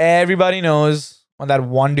 But everybody knows when that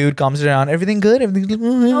one dude comes around, everything good? Everything's good.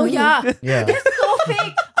 Oh yeah. Yeah. They're so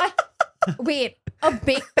fake. Wait, a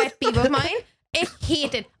big pet peeve of mine.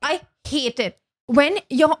 I hate it. When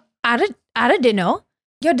you're at a dinner,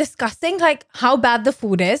 you're discussing like how bad the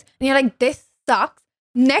food is, and you're like, this sucks.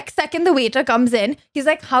 Next second, the waiter comes in. He's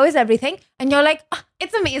like, how is everything? And you're like,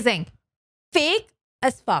 it's amazing. Fake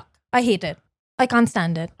as fuck. I hate it. I can't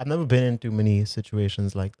stand it. I've never been in too many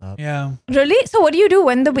situations like that. Yeah. Really? So what do you do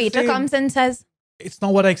when the waiter Same. comes and says, It's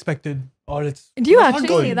not what I expected. Or it's do you it's not actually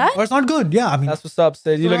good. say that? Or it's not good. Yeah. I mean, That's what's up,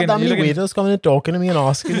 Sid. You You looking, that you many looking, waiters coming and talking to me and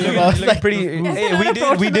asking me you about looking like, pretty. Yes, Hey,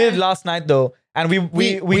 another we did approach last night though, and we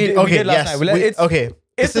did okay, last yes, night. It's okay.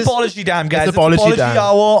 It's This is- apology time, guys. it's apology time.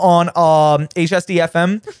 hour on HSD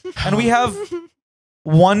FM, and we have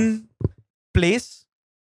one place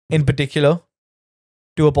in particular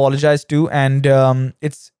to apologize to, and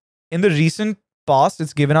it's in the recent past.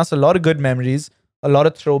 It's given us a lot of good memories, a lot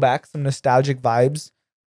of throwbacks, some nostalgic vibes.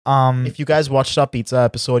 If you guys watched our pizza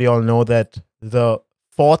episode, you all know that the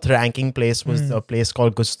 4th ranking place was a place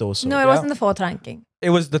called Gustoso. No, it wasn't the 4th ranking. it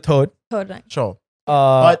was the third. 3rd rank. Sure.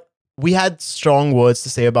 But But we had strong words to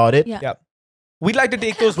say about it. Yeah. we'd like to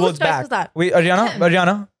take those Whose words choice back. was that? Wait,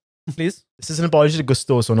 Ariana, please, This is an apology to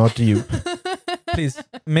Gustoso, not to you. please,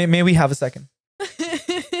 may we have a second?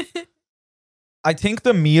 I think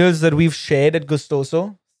the meals that we've shared at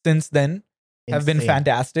Gustoso since then have been Insane.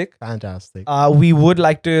 fantastic. Fantastic. We would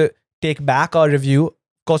like to take back our review.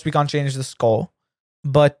 Of course, we can't change the score,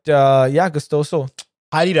 but yeah, Gustoso.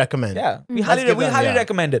 Highly recommend. Yeah, we Let's highly give them, yeah.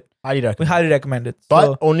 recommend it. Highly We recommend. highly recommend it. But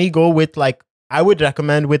So, only go with like, I would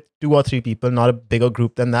recommend with 2 or 3 people, not a bigger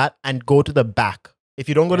group than that, and go to the back. If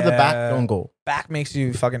you don't go to the back, Yeah. don't go. back makes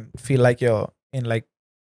you fucking feel like you're in like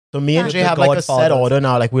So me and Yeah. Jay The have like a set Godfathers. order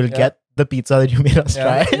now. Like we'll Yeah. get the pizza that you made us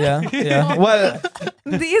try. yeah. Well,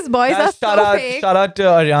 These boys are so fake. shout out to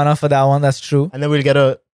Ariana for that one. That's true. And then we'll get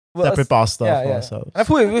a Well, separate pasta yeah, for yeah. ourselves. If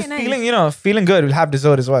we're Okay, nice. feeling, feeling good, we'll have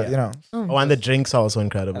dessert as well. Yeah. You know, Oh, and the drinks are also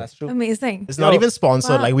incredible. that's true. Amazing. It's not Yo. even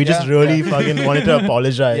sponsored. Wow. Like we just Yeah. really fucking wanted to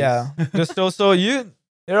apologize. Yeah, just also you're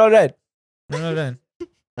all right. You're all right.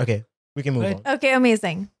 Okay, we can move Right. on. Okay,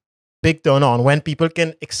 amazing. Big turn on when people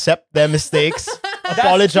can accept their mistakes, That's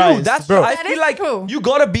apologize, true. That's bro. true. I That feel is like true. you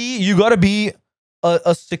gotta be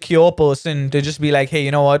a secure person to just be like, hey,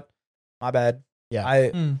 you know what? My bad. Yeah.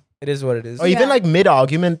 Hmm. It is what it is. Or even Yeah. like mid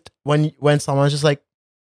argument when someone's just like,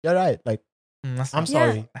 "You're right." Like, That's I'm not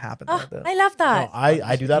sorry. what happened Oh, like that. I love No, that.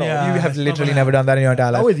 I do that all. Yeah. You have it's not literally gonna never done that in your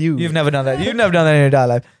entire Not life. with you. You've never done that. You've never done that in your entire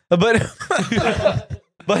life.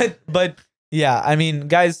 But yeah, I mean,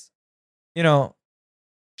 guys,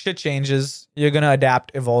 shit changes. You're gonna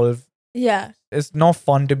adapt, evolve. Yeah. It's not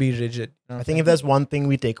fun to be rigid. I think if there's one thing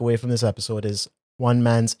we take away from this episode is one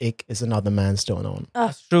man's ick is another man's turn on.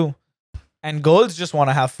 that's true. And girls just want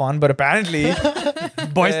to have fun, but apparently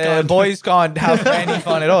Boys can't. boys can't have any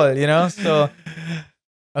fun at all. So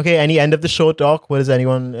Okay, any end of the show talk? What does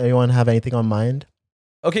anyone have anything on mind?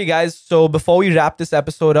 okay, guys. So before we wrap this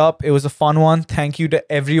episode up, it was a fun one. Thank you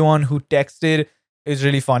to everyone who texted. It was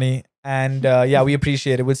really funny, and yeah, we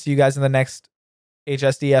appreciate it. We'll see you guys in the next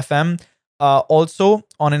HSD FM. Also,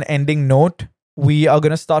 on an ending note, we are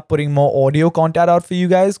gonna start putting more audio content out for you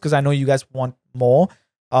guys because I know you guys want more.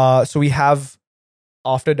 So we have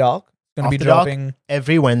After Dark. It's gonna be After Dark? dropping.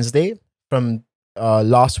 Every Wednesday from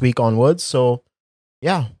last week onwards. So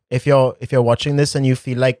yeah, if you're watching this and you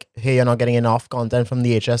feel like, hey, you're not getting enough content from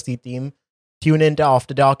the HSD team, tune into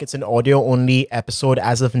After Dark. It's an audio only episode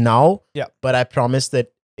as of now. Yeah. But I promise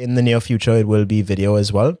that in the near future it will be video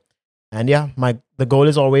as well. And yeah, the goal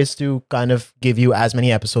is always to kind of give you as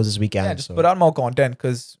many episodes as we can. Yeah, just so. put out more content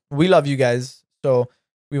because we love you guys. So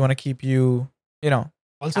we want to keep you,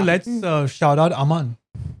 Also, let's shout out Aman.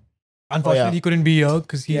 Unfortunately, he couldn't be here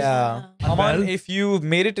because he's. Yeah. Unwell. Aman, if you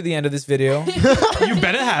made it to the end of this video, You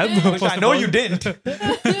better have. which first I of know all. you didn't,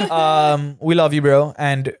 we love you, bro,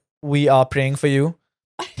 and we are praying for you.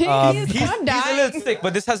 He's He's not a dying. little sick,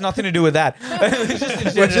 but this has nothing to do with that. Just in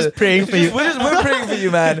We're general. just praying for you. We're praying for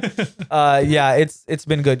you, man. Yeah, it's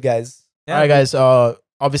been good, guys. Yeah. All right, guys.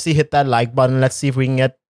 Obviously hit that like button. Let's see if we can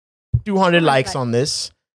get 200 likes on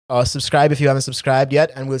this. Subscribe if you haven't subscribed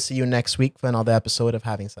yet, and we'll see you next week for another episode of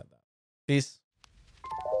Having Said That. Peace.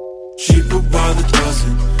 Cheaper by the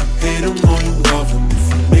dozen. Hate them or you love them.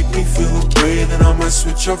 If you make me feel away, then I might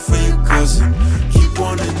switch up for your cousin. Keep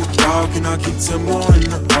one in the dark and I'll keep 10 more in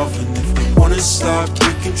the oven. If you wanna stop,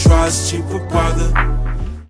 we can try. It's cheaper by the